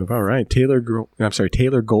 Congratulations. Big move. All right. Taylor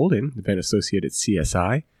Golden, event associate at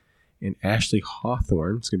CSI. And Ashley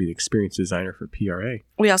Hawthorne is going to be the experience designer for PRA.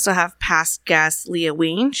 We also have past guest Leah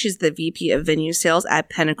Ween. She's the VP of Venue Sales at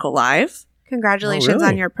Pinnacle Live. Congratulations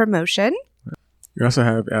on your promotion. We also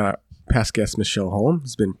have past guest Michelle Holm,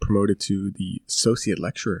 who's been promoted to the associate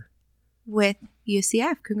lecturer. With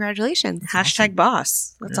UCF. Congratulations. Hashtag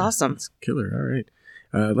boss. That's awesome. That's killer. All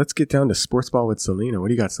right. Let's get down to sports ball with Selena. What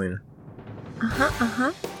do you got, Selena?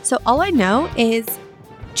 So all I know is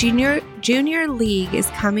Junior League is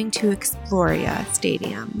coming to Exploria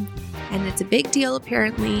Stadium. And it's a big deal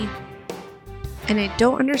apparently. And I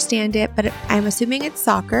don't understand it, but I'm assuming it's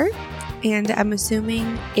soccer. And I'm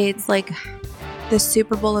assuming it's like the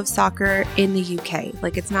Super Bowl of soccer in the UK.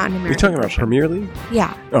 Like it's not an American You're talking about version. Premier League?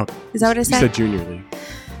 Yeah. Oh. Is that what I You said? said Junior League.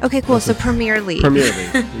 Okay, cool. So Premier League. Premier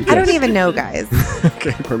League. I don't even know, guys.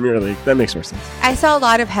 Okay, Premier League. That makes more sense. I saw a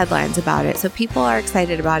lot of headlines about it, so people are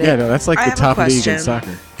excited about it. Yeah, no, that's like I the have a top league question. in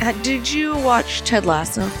soccer. Did you watch Ted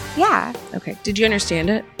Lasso? Yeah. Okay. Did you understand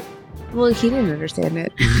it? Well, he didn't understand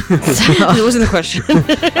it. It wasn't a question.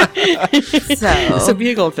 So So be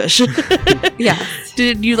a goldfish. yeah.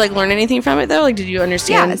 Did you learn anything from it though? Did you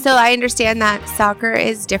understand? Yeah, so I understand that soccer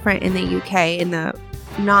is different in the UK, in the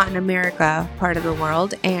not in America part of the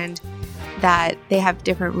world, and that they have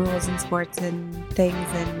different rules in sports and things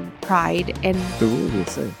and pride, and The rules are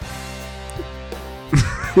the same.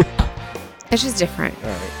 it's just different. All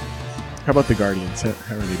right. How about the Guardians? How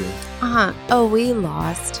are they doing? Oh, we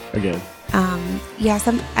lost. Again. Yeah,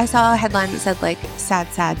 I saw a headline that said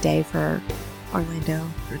sad day for Orlando.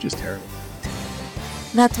 They're just terrible.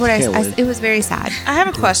 That's what Can't win. it was very sad. I have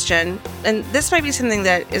a question, and this might be something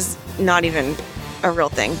that is not even a real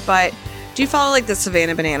thing, but do you follow the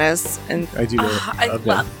Savannah Bananas? And I do know. I of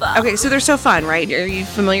them. love that. okay, so they're so fun, right? Are you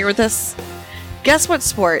familiar with this? Guess what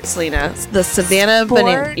sport, Selena? The Savannah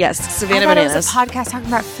Bananas. Sport? Yes, Savannah I thought Bananas. it was a podcast talking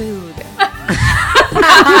about food.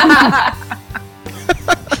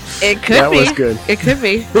 It could That be. was good. It could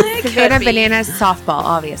be. Savannah Bananas softball,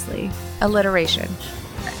 obviously. Alliteration.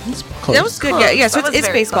 Close. That was good. Yeah, yeah. So That was it's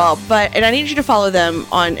very baseball, and I need you to follow them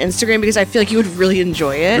on Instagram because I feel like you would really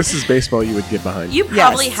enjoy it. This is baseball you would get behind. You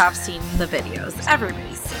probably Yes. have seen the videos.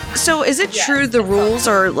 Everybody's seen them. So is it true the rules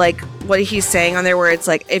are what he's saying on there, where it's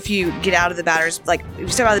if you get out of the batter's if you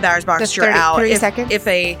step out of the batter's box, Just you're 30 out. 30 if, seconds? If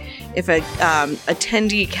a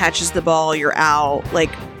attendee catches the ball, you're out.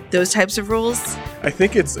 Those types of rules. I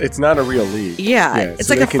think it's not a real league. Yeah, it's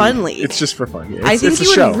so like they a fun league. It's just for fun. Yeah, I it's, think it's a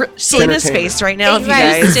you show. would It's see in his entertainment. face right now if It you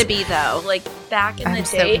guys. used to be though, back in I'm the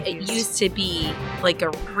so day, it confused. used to be a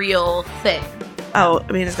real thing. Oh,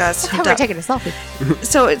 I mean, it's got Look how we're taking a selfie.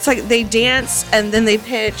 so it's they dance and then they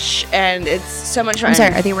pitch and it's so much fun. I'm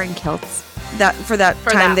sorry, are they wearing kilts? That for that For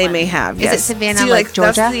time that they one. may have. Is it Yes. Savannah, See, like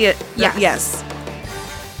that's Georgia? Yes. Yes.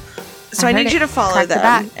 So I I heard need it. you to follow Crack the them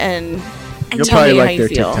bat. and You'll tell probably me how like you their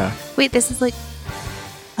feel. TikTok. Wait, this is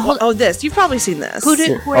Oh, this you've probably seen this. Who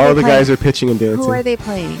Yeah, are all they the playing? guys are pitching and dancing. Who are they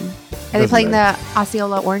playing? Are they Doesn't playing matter. the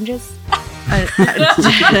Osceola Oranges?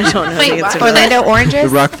 I don't know. Wait, the answer to Orlando The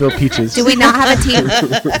Oranges? Rockville Peaches. Do we not have a team?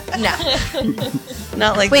 No. that.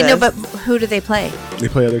 Not like Wait, this. no, but who do they play? They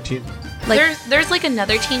play other teams. Like- there's like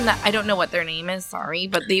another team that I don't know what their name is, sorry,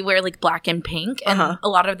 but they wear like black and pink, and a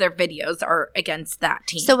lot of their videos are against that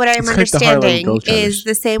team. So what I'm It's like the Harlem understanding Globetrotters. is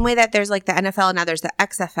the same way that there's like the NFL and now there's the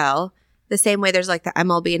XFL, the same way there's like the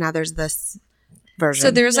MLB and now there's this version.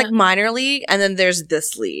 So there's like minor league, and then there's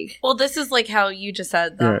this league. well, this is like how you just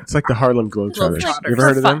said Yeah, that. it's like the Harlem Globetrotters. Globetrotters. You ever heard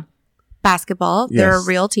of For them? basketball. They're a Yes.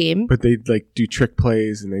 real team. But they like do trick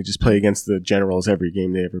plays and they just play against the Generals every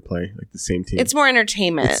game they ever play, like the same team. It's more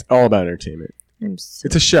entertainment. It's all about entertainment. I'm so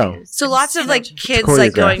It's a show. confused. So lots of like kids choreographed.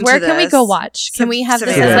 like going Where to can we this. go watch? Can we have this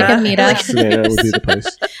as Savannah. like a meetup? Savannah would be the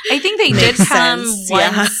place. I think they did Makes come sense,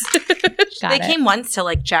 once. Got They it. came once to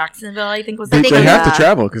like Jacksonville, I think was They, the they they can- have to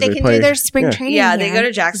travel because They they can play. do their spring yeah. training. Yeah, they here. go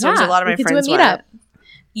to Jacksonville. So a lot of my we could friends do a went. meetup.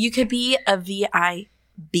 You could be a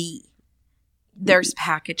VIB. There's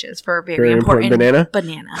packages for a very, Very important banana?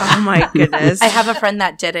 Banana. Oh my goodness! I have a friend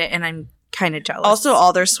that did it, and I'm kind of jealous. Also,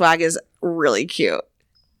 all their swag is really cute.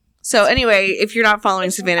 So anyway, if you're not following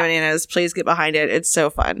Savannah Bananas, please get behind it. It's so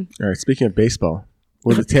fun. All right. Speaking of baseball,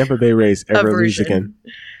 will the Tampa Bay Rays ever lose version. again?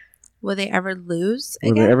 Will they ever lose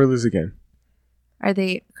Will again? they ever lose again? Are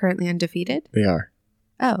they currently undefeated? They are.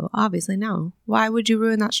 Oh, obviously no. Why would you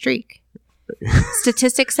ruin that streak?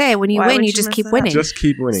 Statistics say when you Why win, would you you just mess keep that up? winning. Just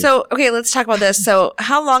keep winning. So okay, let's talk about this. So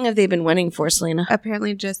how long have they been winning for, Selena?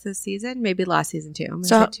 Apparently, just this season, maybe last season too. I'm gonna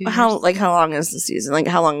So say 2 how years. how long is the season? Like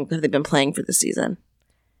how long have they been playing for the season?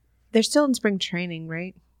 They're still in spring training,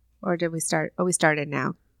 right? Or did we start? Oh, we started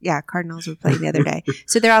now. Yeah, Cardinals were playing the other day,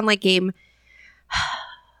 so they're on like game,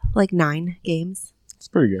 like 9 games. it's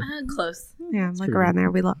pretty good. close. Yeah, like pretty around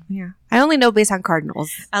there. Yeah. I only know based on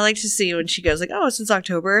Cardinals. I like to see when she goes like, "Oh, since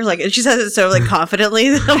October," like, and she says it so like confidently.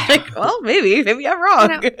 That I'm like, "Well, maybe I'm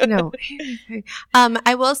wrong." No.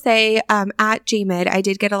 I will say at GMID, I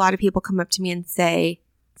did get a lot of people come up to me and say,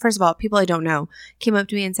 first of all, people I don't know came up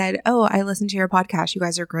to me and said, "Oh, I listened to your podcast. You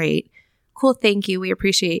guys are great. Cool. Thank you. We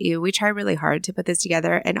appreciate you. We try really hard to put this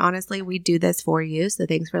together. And honestly, we do this for you. So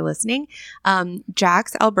thanks for listening."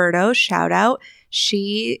 Jax Alberto, shout out.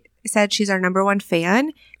 She said she's our number 1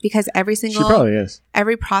 fan because every She single probably is.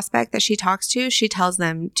 every prospect that she talks to, she tells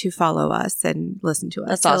them to follow us and listen to us.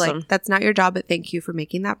 That's So, awesome. like, that's not your job, but thank you for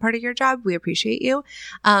making that part of your job. We appreciate you.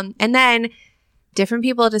 And then different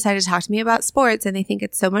people decide to talk to me about sports and they think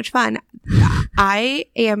it's so much fun. I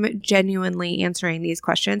am genuinely answering these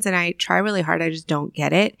questions and I try really hard. I just don't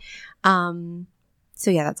get it. So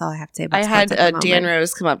yeah, that's all I have to say about I sports had at the Dan moment.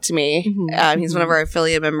 Rose come up to me. Mhm. He's one of our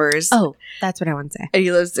affiliate members. Oh, that's what I want to say. And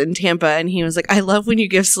he lives in Tampa, and he was like, "I love when you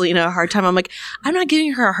give Selena a hard time." I'm like, "I'm not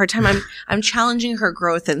giving her a hard time. I'm challenging her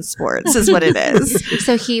growth in sports. Is what it is."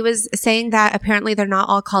 So he was saying that apparently they're not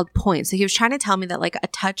all called points. So he was trying to tell me that like a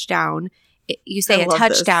touchdown, you say I a love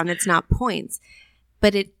this. touchdown, it's not points.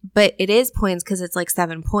 But it is points because it's like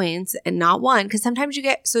 7 points and not 1. Because sometimes you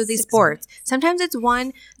get, so these 6 sports, sometimes it's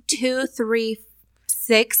 1, 2, 3,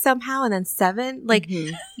 6 somehow, and then 7. Like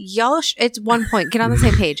y'all, it's 1 point. Get on the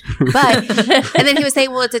same page. But and then he was saying,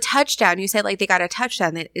 well, it's a touchdown. You say like they got a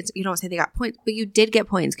touchdown. You don't say they got points, but you did get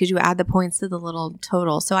points because you add the points to the little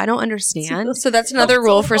total. So I don't understand. So that's another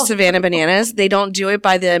rule for Savannah Bananas. They don't do it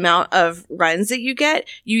by the amount of runs that you get.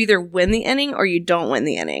 You either win the inning or you don't win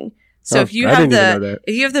the inning. So Oh, if you I have didn't even know that.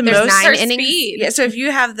 if you have the There's most 9 for innings. speed. yeah, so if you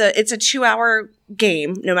have it's a 2-hour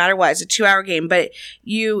game, no matter what, it's a 2-hour game, but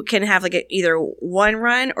you can have like either 1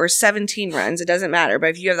 run or 17 runs. It doesn't matter. But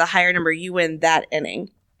if you have the higher number, you win that inning.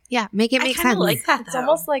 Yeah, make it I make kind sense. of like that. It's Though.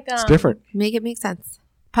 almost like It's different. Make it make sense.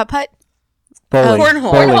 Putt putt. Bowling.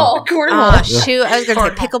 Cornhole. Bowling. Cornhole. Ah, shoot! I was gonna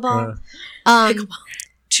say Cornhole. pickleball.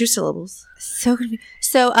 2 syllables. So confused.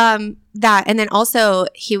 So that, and then also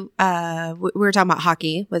we were talking about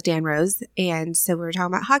hockey with Dan Rose, and so we were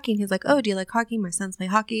talking about hockey, and he's like, "Oh, do you like hockey? My sons play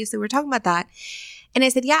hockey." So we were talking about that, and I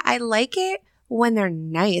said, "Yeah, I like it when they're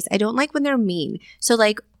nice. I don't like when they're mean. So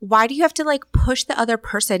like, why do you have to like push the other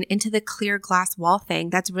person into the clear glass wall thing?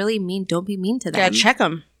 That's really mean. Don't be mean to them. Yeah, check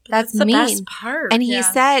them. That's the mean." best part. And he Yeah.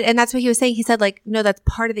 said, and that's what he was saying. He said, like, no, that's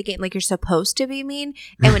part of the game. Like, you're supposed to be mean.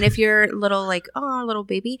 And when if you're little, like, oh, little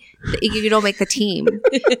baby, you don't make the team.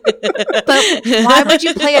 But why would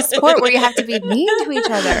you play a sport where you have to be mean to each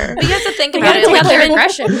other? But you have to think You about gotta it. take out Like, their even,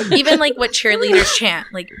 aggression. even like what cheerleaders chant,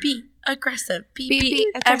 like be aggressive, Be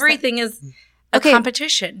aggressive. Everything is a Okay.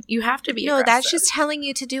 competition. You have to be. No, aggressive. that's just telling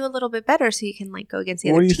you to do a little bit better so you can like go against the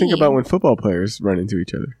other What do you team. think about when football players run into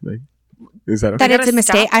each other? Like, is that okay? that it's a gotta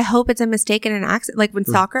mistake? stop. I hope it's a mistake and an accident. Like when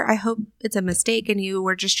soccer, I hope it's a mistake and you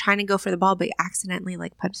were just trying to go for the ball, but you accidentally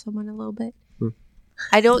like punch someone a little bit.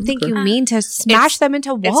 I don't think you mean to smash them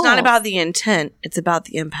into walls. It's not about the intent. It's about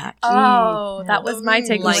the impact. Oh, that was my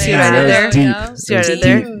takeaway. Like, see what I did there? See what I did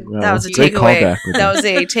there? Wow. That was a Great takeaway. callback with That was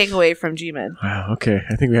a takeaway from G-Men. Wow. Okay.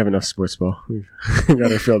 I think we have enough sports ball. We've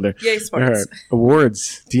got our fill there. Yay, sports. All right.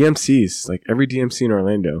 Awards. DMCs. Like every DMC in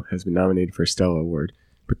Orlando has been nominated for a Stella Award.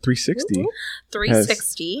 But 360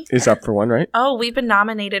 360 is up for one, right? Oh, we've been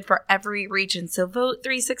nominated for every region. So vote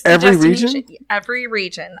 360 Every destination. region? Every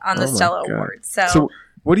region on the Oh my Stella God. Award. So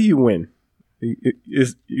what do you win?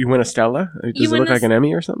 You win a Stella? Does it look like an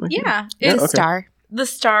Emmy or something? Yeah. It's It's a star. the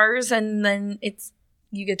stars, and then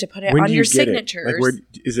you get to put it When on do your you get signatures. it? Like, where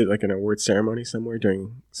is it? Like an award ceremony somewhere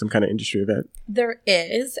during some kind of industry event? There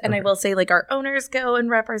is, and I will say, like, our owners go and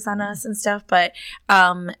represent us and stuff, but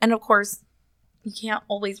and of course, you can't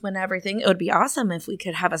always win everything. It would be awesome if we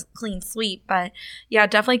could have a clean sweep, but yeah,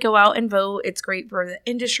 definitely go out and vote. It's great for the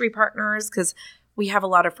industry partners because we have a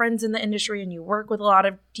lot of friends in the industry, and you work with a lot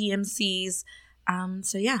of DMCs.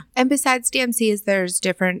 So yeah. And besides DMCs, there's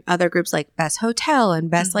different other groups like Best Hotel and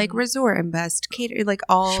Best like Resort and Best Cater, like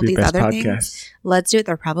all Should be these Best other Podcast. things. Let's do it.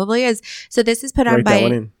 There probably is. So this is put on Write that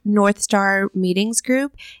one by in. North Star Meetings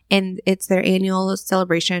Group, and it's their annual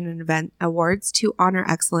celebration and event awards to honor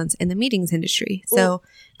excellence in the meetings industry. So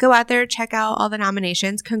go out there, check out all the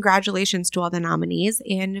nominations. Congratulations to all the nominees,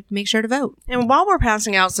 and make sure to vote. And while we're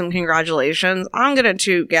passing out some congratulations, I'm gonna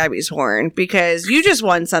toot Gabby's horn because you just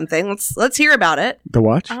won something. Let's hear about it. The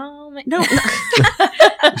watch? No,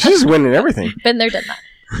 She's just winning everything. Been there, done that.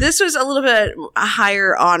 this was a little bit a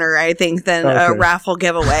higher honor, I think, than a Okay. raffle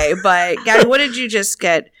giveaway. But Gabby, what did you just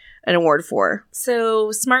get an award for?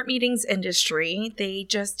 So Smart Meetings Industry, they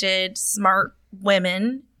just did Smart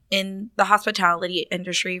Women in the hospitality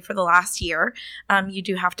industry for the last year. You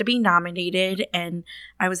do have to be nominated, and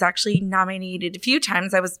I was actually nominated a few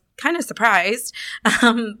times. I was kind of surprised,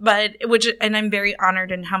 and I'm very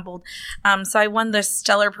honored and humbled. So I won the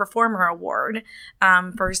Stellar Performer Award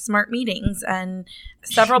for Smart Meetings, and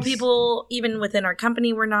several people, even within our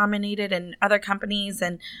company, were nominated, and other companies.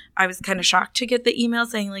 And I was kind of shocked to get the email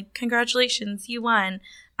saying, like, "Congratulations, you won."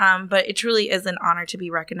 But it truly is an honor to be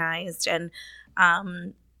recognized, and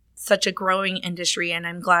such a growing industry, and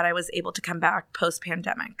I'm glad I was able to come back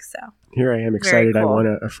post-pandemic. So Here I am excited. cool. I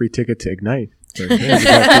won a free ticket to Ignite. So,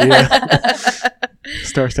 yeah, you got the,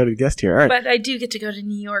 star-studded guest here. All right. But I do get to go to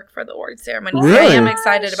New York for the award ceremony. Really? So I am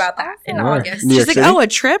excited about that in All right. August. New York She's like, City? oh, a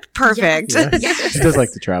trip? Perfect. Yes. She does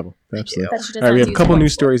like to travel. Absolutely. That she does All right, we not have a use couple the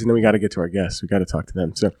news whiteboard. stories, and then we got to get to our guests. We got to talk to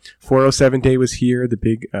them. So 407 Day was here. The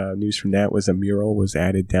big news from that was a mural was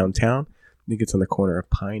added downtown. I think it's on the corner of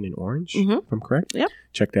Pine and Orange, if I'm correct. Yep.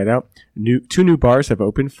 Check that out. Two new bars have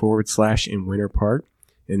opened, / in Winter Park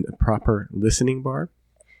and a proper listening bar.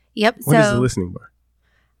 Yep. What is the listening bar?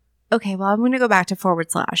 Okay, well, I'm going to go back to /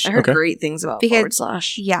 I heard Okay. great things about Because-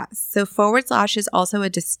 / Yeah. So / is also a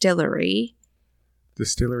distillery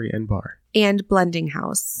Distillery and bar. and blending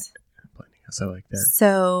house. Blending house. I like that.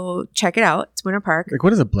 So check it out. It's Winter Park. Like, what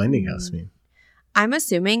does a blending house mean? I'm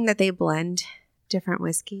assuming that they blend different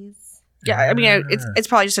whiskeys. Yeah, I mean, it's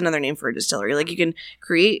probably just another name for a distillery. Like, you can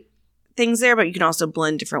create things there, but you can also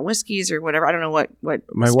blend different whiskeys or whatever. I don't know what My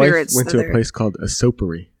wife spirits went that to a they're- place called a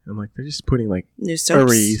soapery. I'm like, they're just putting like new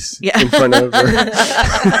soaps. Aries Yeah. in front of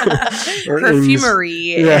or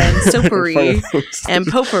perfumery Yeah. and in front soapery of them. and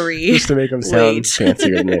potpourri. just to make them sound Wait.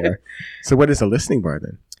 fancier than they are. So what is a listening bar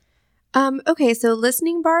then? Okay, so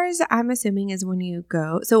listening bars, I'm assuming is when you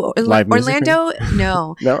go. So Live music, Orlando,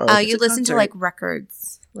 no. No, okay. You listen to concert. like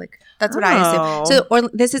records. Like that's what I Oh. assume. So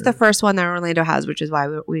this is the first one that Orlando has, which is why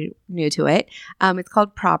we new to it. It's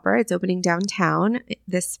called Proper. It's opening downtown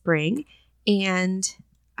this spring, and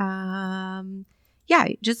yeah,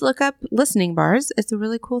 just look up listening bars. It's a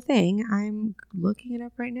really cool thing. I'm looking it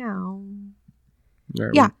up right now. All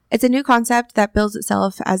right, Yeah, it's a new concept that builds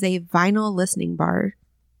itself as a vinyl listening bar.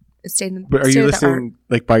 But are you listening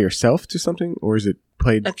like by yourself to something, or is it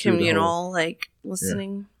played A through the whole- communal, like,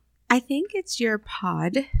 listening. I think it's your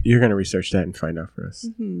pod. You're gonna research that and find out for us.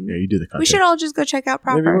 Mhm. Yeah, you do the content. We should all just go check out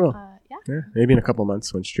Proper. Maybe we will. Yeah. Yeah, maybe in a couple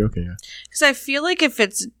months when she's joking. Yeah. Because I feel like if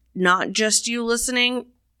it's not just you listening,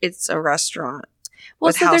 it's a restaurant. Well,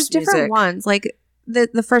 with so there's house different music. ones. Like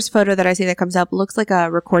the first photo that I see that comes up looks like a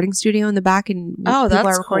recording studio in the back, and Oh, people that's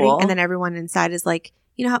are recording, cool. and then everyone inside is like,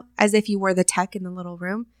 you know, how, as if you were the tech in the little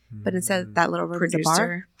room, but instead of that little room is a bar.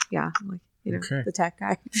 Producer. Yeah, I'm like, you know, Okay. the tech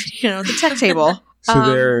guy. You know, the tech table. So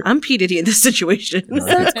they're I'm P. Diddy in this situation. Oh,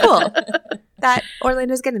 So it's cool that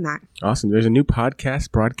Orlando's getting that. awesome. There's a new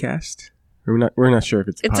broadcast. We're not sure if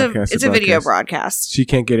it's a podcast. It's or a video broadcast. broadcast. So you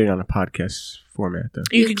can't get it on a podcast format though.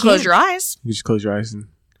 You You can close can't. your eyes. You just close your eyes and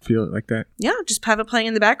feel like that? Yeah, just have it playing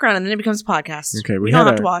in the background, and then it becomes a podcast. Okay, you we don't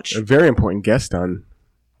had have to watch. a very important guest on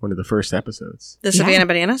one of the first episodes. The Savannah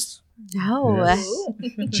Bananas? No. Yes.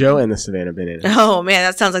 Joe and the Savannah Bananas. Oh, man,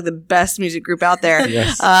 that sounds like the best music group out there.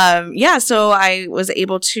 Yes. So I was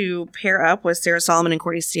able to pair up with Sarah Solomon and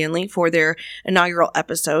Courtney Stanley for their inaugural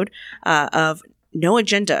episode of No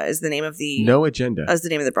Agenda is the name of the No Agenda. Is the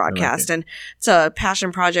name of the broadcast. I like it. And it's a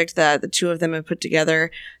passion project that the two of them have put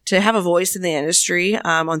together to have a voice in the industry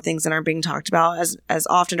on things that aren't being talked about as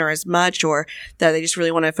often or as much, or that they just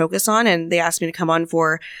really want to focus on. And they asked me to come on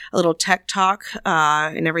for a little tech talk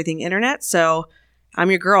and everything internet. So I'm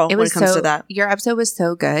your girl when it comes to that. Your episode was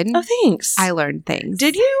so good. Oh, thanks. I learned things.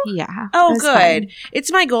 Did you? Yeah. Oh, It was good. fun. It's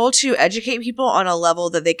my goal to educate people on a level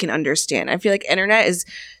that they can understand. I feel like internet is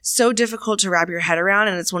so difficult to wrap your head around,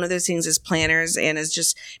 and it's one of those things as planners and as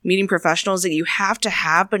just meeting professionals that you have to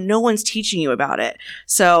have, but no one's teaching you about it.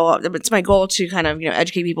 So it's my goal to kind of,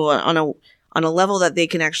 educate people on a level that they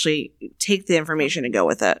can actually take the information and go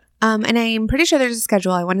with it. And I'm pretty sure there's a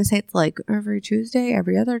schedule. I want to say it's like every Tuesday,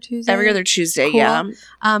 every other Tuesday. Every other Tuesday, Cool. yeah.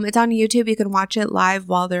 It's on YouTube. You can watch it live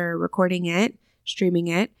while they're recording it, streaming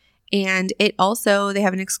it. And it also, they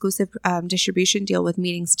have an exclusive distribution deal with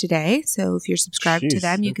Meetings Today. So if you're subscribed to Jeez,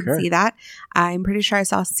 them, you can okay. see that. I'm pretty sure I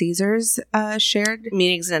saw Caesars shared.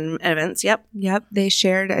 Meetings and events, yep. Yep. They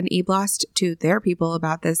shared an e-blast to their people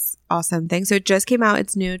about this awesome thing. So it just came out.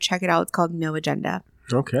 It's new. Check it out. It's called No Agenda.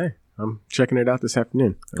 Okay. I'm checking it out this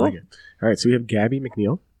afternoon. I like it. All right. So we have Gabby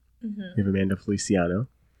McNeil. Mm-hmm. We have Amanda Feliciano.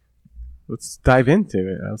 Let's dive into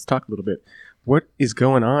it. Let's talk a little bit. What is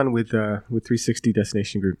going on with 360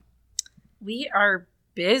 Destination Group? We are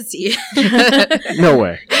busy. No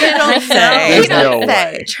way. You don't say. There's no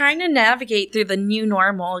way. Trying to navigate through the new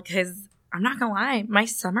normal, because I'm not gonna lie, my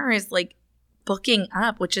summer is like booking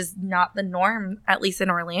up, which is not the norm, at least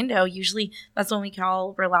in Orlando. Usually that's when we can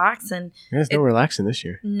all relax, and There's no relaxing this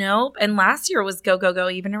year. nope. And last year was go, go, go,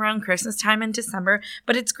 even around Christmas time in December.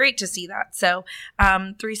 But it's great to see that. So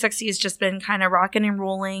 360 has just been kind of rocking and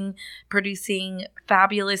rolling, producing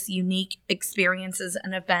fabulous, unique experiences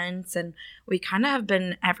and events. And we kind of have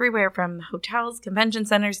been everywhere, from hotels, convention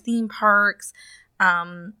centers, theme parks.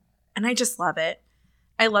 And I just love it.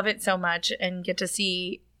 I love it so much, and get to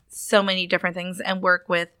see so many different things and work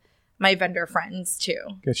with my vendor friends too.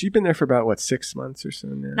 Gosh, you've been there for about, 6 months or so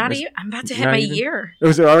now? Not a year. I'm about to hit Not my even? year.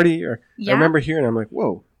 Was it already a year? Yeah. I remember hearing, I'm like,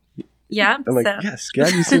 whoa. Yeah. I'm like, so yes,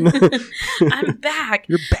 Gabby's in the... I'm back.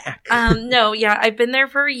 You're back. No, yeah, I've been there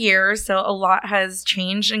for a year, so a lot has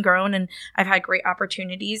changed and grown, and I've had great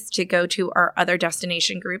opportunities to go to our other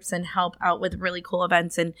destination groups and help out with really cool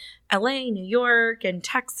events in LA, New York, and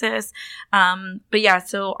Texas. But yeah,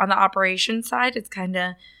 so on the operations side, it's kind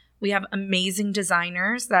of, we have amazing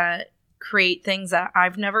designers that create things that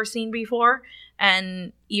I've never seen before,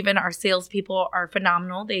 and even our salespeople are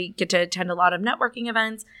phenomenal. They get to attend a lot of networking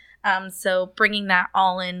events. So bringing that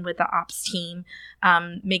all in with the ops team,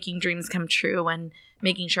 making dreams come true, and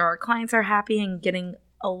making sure our clients are happy and getting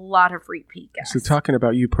a lot of repeat guests. So talking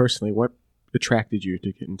about you personally, what attracted you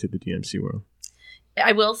to get into the DMC world?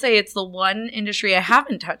 I will say it's the one industry I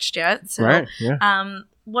haven't touched yet. So, Right, yeah.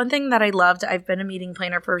 one thing that I loved, I've been a meeting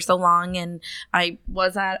planner for so long, and I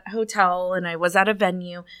was at a hotel and I was at a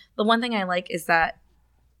venue. The one thing I like is that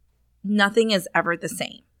nothing is ever the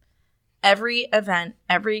same. Every event,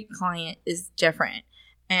 every client is different,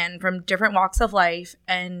 and from different walks of life,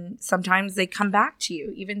 and sometimes they come back to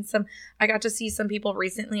you. Even I got to see some people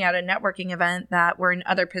recently at a networking event that were in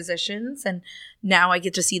other positions, and now I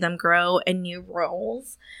get to see them grow in new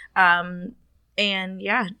roles. And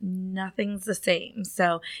yeah, nothing's the same.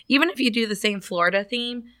 So even if you do the same Florida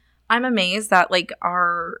theme, I'm amazed that like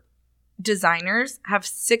our designers have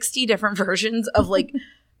 60 different versions of like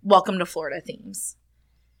welcome to Florida themes.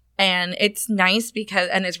 And it's nice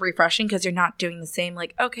and it's refreshing because you're not doing the same,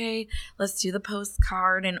 like, okay, let's do the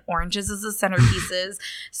postcard and oranges as the centerpieces.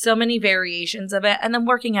 So many variations of it. And then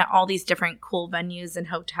working at all these different cool venues and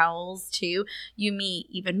hotels too, you meet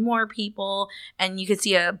even more people, and you can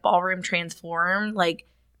see a ballroom transform like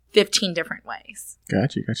 15 different ways.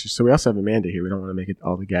 Gotcha. So we also have Amanda here. We don't want to make it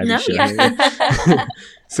all the Gabby No, show. yeah.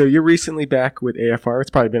 So you're recently back with AFR.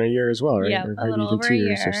 It's probably been a year as well, right? Yep, Or a maybe little even over 2 a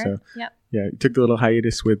years or year. so. Yep. Yeah, you took the little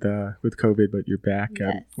hiatus with COVID, but you're back.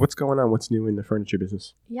 Yes. What's going on? What's new in the furniture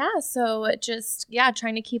business? Yeah, so just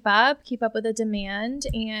trying to keep up with the demand,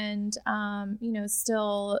 and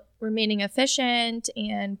still remaining efficient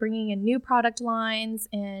and bringing in new product lines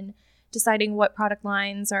and deciding what product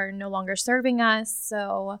lines are no longer serving us.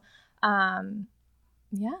 So,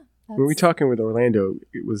 When we talking with Orlando,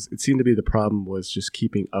 it seemed to be the problem was just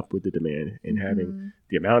keeping up with the demand and having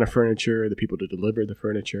the amount of furniture, the people to deliver the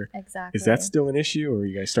furniture. Exactly. Is that still an issue, or are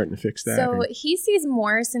you guys starting to fix that? So he sees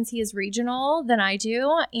more since he is regional than I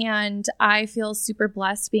do, and I feel super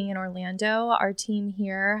blessed being in Orlando. Our team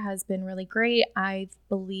here has been really great. I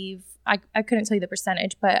believe, I couldn't tell you the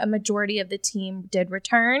percentage, but a majority of the team did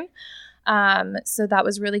return. So that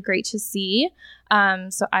was really great to see.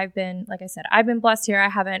 So I've been, like I said, I've been blessed here. I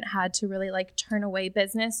haven't had to really like turn away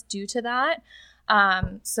business due to that.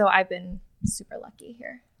 So I've been super lucky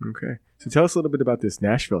here. Okay. So tell us a little bit about this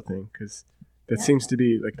Nashville thing, because that seems to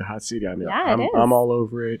be like the hot seat. I mean, Yeah, it is. I'm all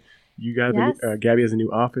over it. You got Yes. Gabby has a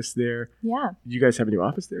new office there. Yeah. You guys have a new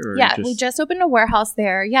office there? Or Yeah, we just opened a warehouse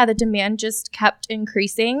there. Yeah, the demand just kept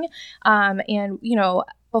increasing. And, you know,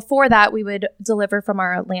 before that, we would deliver from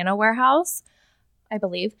our Atlanta warehouse, I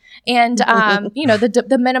believe. And, you know,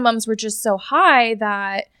 the minimums were just so high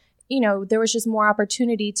that, you know, there was just more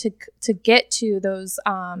opportunity to get to those,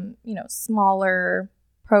 you know, smaller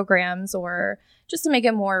programs, or just to make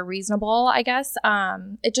it more reasonable, I guess.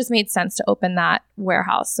 It just made sense to open that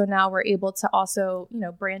warehouse. So now we're able to also, you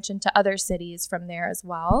know, branch into other cities from there as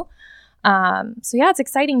well. So yeah, it's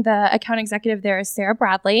exciting. The account executive there is Sarah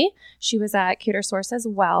Bradley. She was at Cater Source as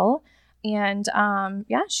well. And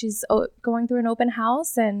yeah, she's going through an open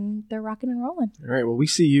house, and they're rocking and rolling. All right. Well, we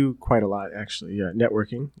see you quite a lot, actually. Yeah,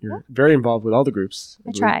 networking. You're very involved with all the groups.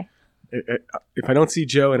 I try. If I don't see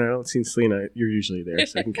Joe and I don't see Selena, you're usually there,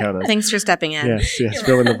 so I can count on. Thanks for stepping in. Yes,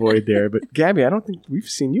 filling the void there. But Gabby, I don't think we've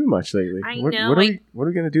seen you much lately. I What know. are we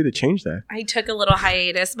going to do to change that? I took a little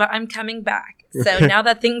hiatus, but I'm coming back. So now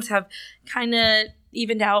that things have kind of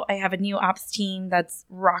evened out, I have a new ops team that's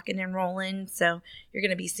rocking and rolling. So you're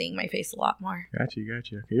going to be seeing my face a lot more. Gotcha.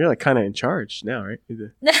 Okay, you're like kind of in charge now, right?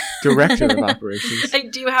 You're the director of operations. I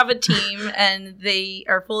do have a team, and they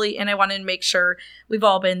are fully, and I wanted to make sure we've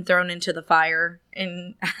all been thrown into the fire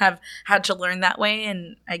and have had to learn that way.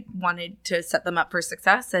 And I wanted to set them up for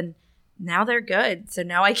success, and now they're good. So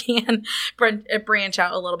now I can branch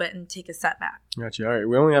out a little bit and take a step back. Gotcha. All right.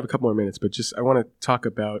 We only have a couple more minutes, but I want to talk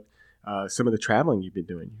about some of the traveling you've been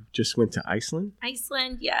doing. You just went to Iceland.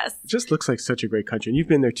 Iceland, yes. It just looks like such a great country. And you've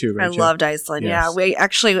been there too, right? I Joe? loved Iceland. Yes. Yeah, we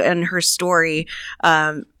actually, in her story,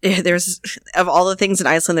 there's, of all the things in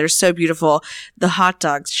Iceland that are so beautiful, the hot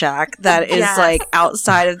dog shack that is Yes. like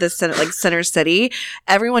outside of the center city.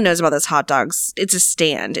 Everyone knows about those hot dogs. It's a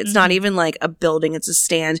stand. It's not even like a building. It's a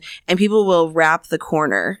stand, and people will wrap the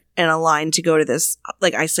corner in a line to go to this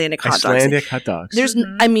like Icelandic hot dogs. Icelandic hot dogs. There's,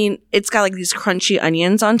 I mean, it's got like these crunchy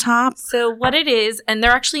onions on top. So what it is, and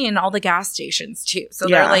they're actually in all the gas stations too. So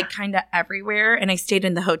Yeah. they're like kind of everywhere. And I stayed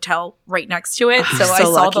in the hotel right next to it. So So I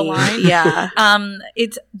saw the lucky. line. Yeah.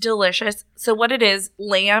 It's delicious. So what it is,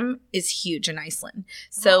 lamb is huge in Iceland.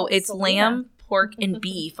 So it's lamb, pork, and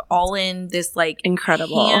beef all in this like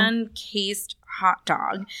Incredible. hand-cased hot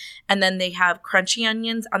dog. And then they have crunchy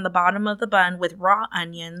onions on the bottom of the bun with raw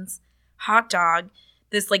onions, hot dog,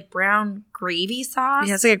 this like brown gravy sauce.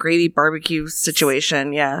 Yeah, it's like a gravy barbecue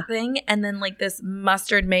situation. Yeah. thing, and then like this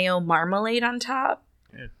mustard mayo marmalade on top.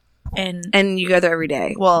 Yeah. And You go there every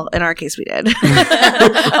day. Well, in our case, we did.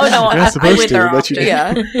 oh no, You're not I supposed went to, there but you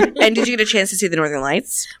often. did. Yeah. And did you get a chance to see the Northern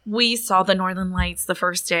Lights? We saw the Northern Lights the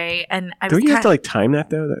first day, and I was Don't you have to like time that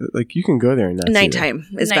though? Like you can go there and not see that. Nighttime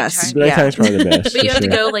is best. Nighttime. Nighttime's probably the best. but you for have to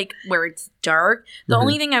sure. go like where it's dark. The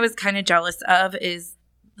only thing I was kind of jealous of is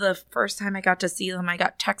the first time I got to see them, I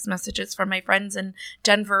got text messages from my friends in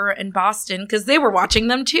Denver and Boston because they were watching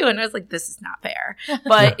them too. And I was like, this is not fair.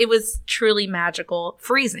 But it was truly magical,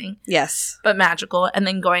 freezing, Yes. but magical. And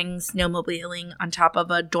then going snowmobiling on top of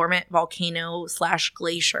a dormant volcano /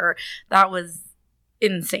 glacier. That was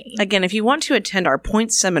insane. Again, if you want to attend our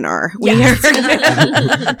points seminar, we Yes.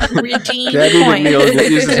 are Redeem Gabby points. McNeil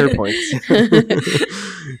uses her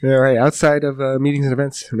points. All right. Outside of meetings and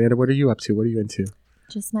events, Amanda, what are you up to? What are you into?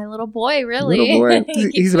 Just my little boy, really. Little boy?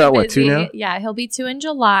 Keeps He's me about, what, 2 busy. now? Yeah, he'll be 2 in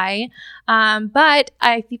July. But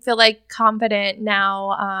I feel like confident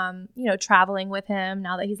now, you know, traveling with him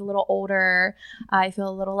now that he's a little older. I feel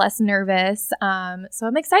a little less nervous. So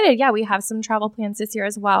I'm excited. Yeah, we have some travel plans this year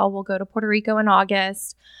as well. We'll go to Puerto Rico in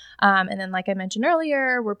August. And then, like I mentioned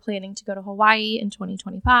earlier, we're planning to go to Hawaii in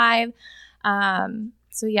 2025.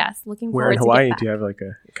 So yes, looking Where forward in to Hawaii? get back. Do you have like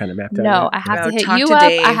a kind of mapped out? No, yet? I have Oh, to hit talk you to up.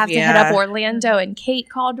 Dave, I have to hit yeah. up Orlando and Cape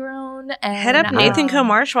Codron. And Head up Nathan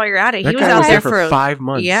Comarch while you're at it. That He was guy out was there for 5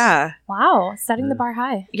 months. Yeah. Wow, setting the bar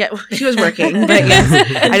high. Yeah, he was working, but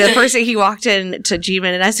yes. I know the first day he walked in to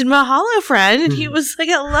G-Man and I said, "Mahalo, friend." And he was like,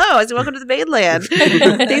 "Hello." I said, "Welcome to the mainland.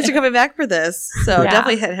 Thanks for coming back for this." So Yeah.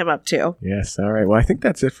 definitely hit him up too. Yes. All right. Well, I think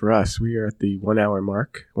that's it for us. We are at the 1 hour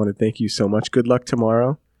mark. I want to thank you so much. Good luck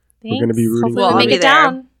tomorrow. Thanks. We're gonna be rooting Hopefully for we you. make it I'll be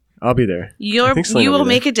there. down. I'll be there. I think Selena You will will be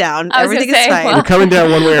make it down. I was Everything gonna is say, fine. well, We're coming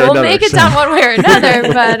down one way or We'll another. make it so- down one way or another,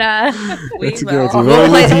 but That's a will. good idea. We'll We'll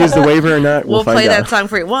play- need to use the waiver or not. We'll find play out. that song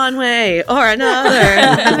for you one way or another.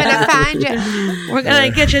 I'm gonna find you. We're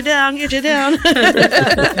gonna get you down, get you down.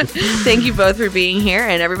 Thank you both for being here,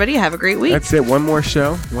 and everybody have a great week. That's it. One more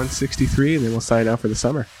show, 163, and then we'll sign out for the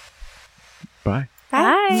summer. Bye.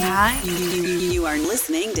 bye. You are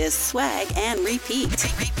listening to Swag and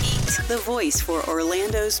Repeat. The voice for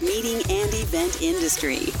Orlando's meeting and event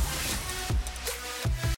industry.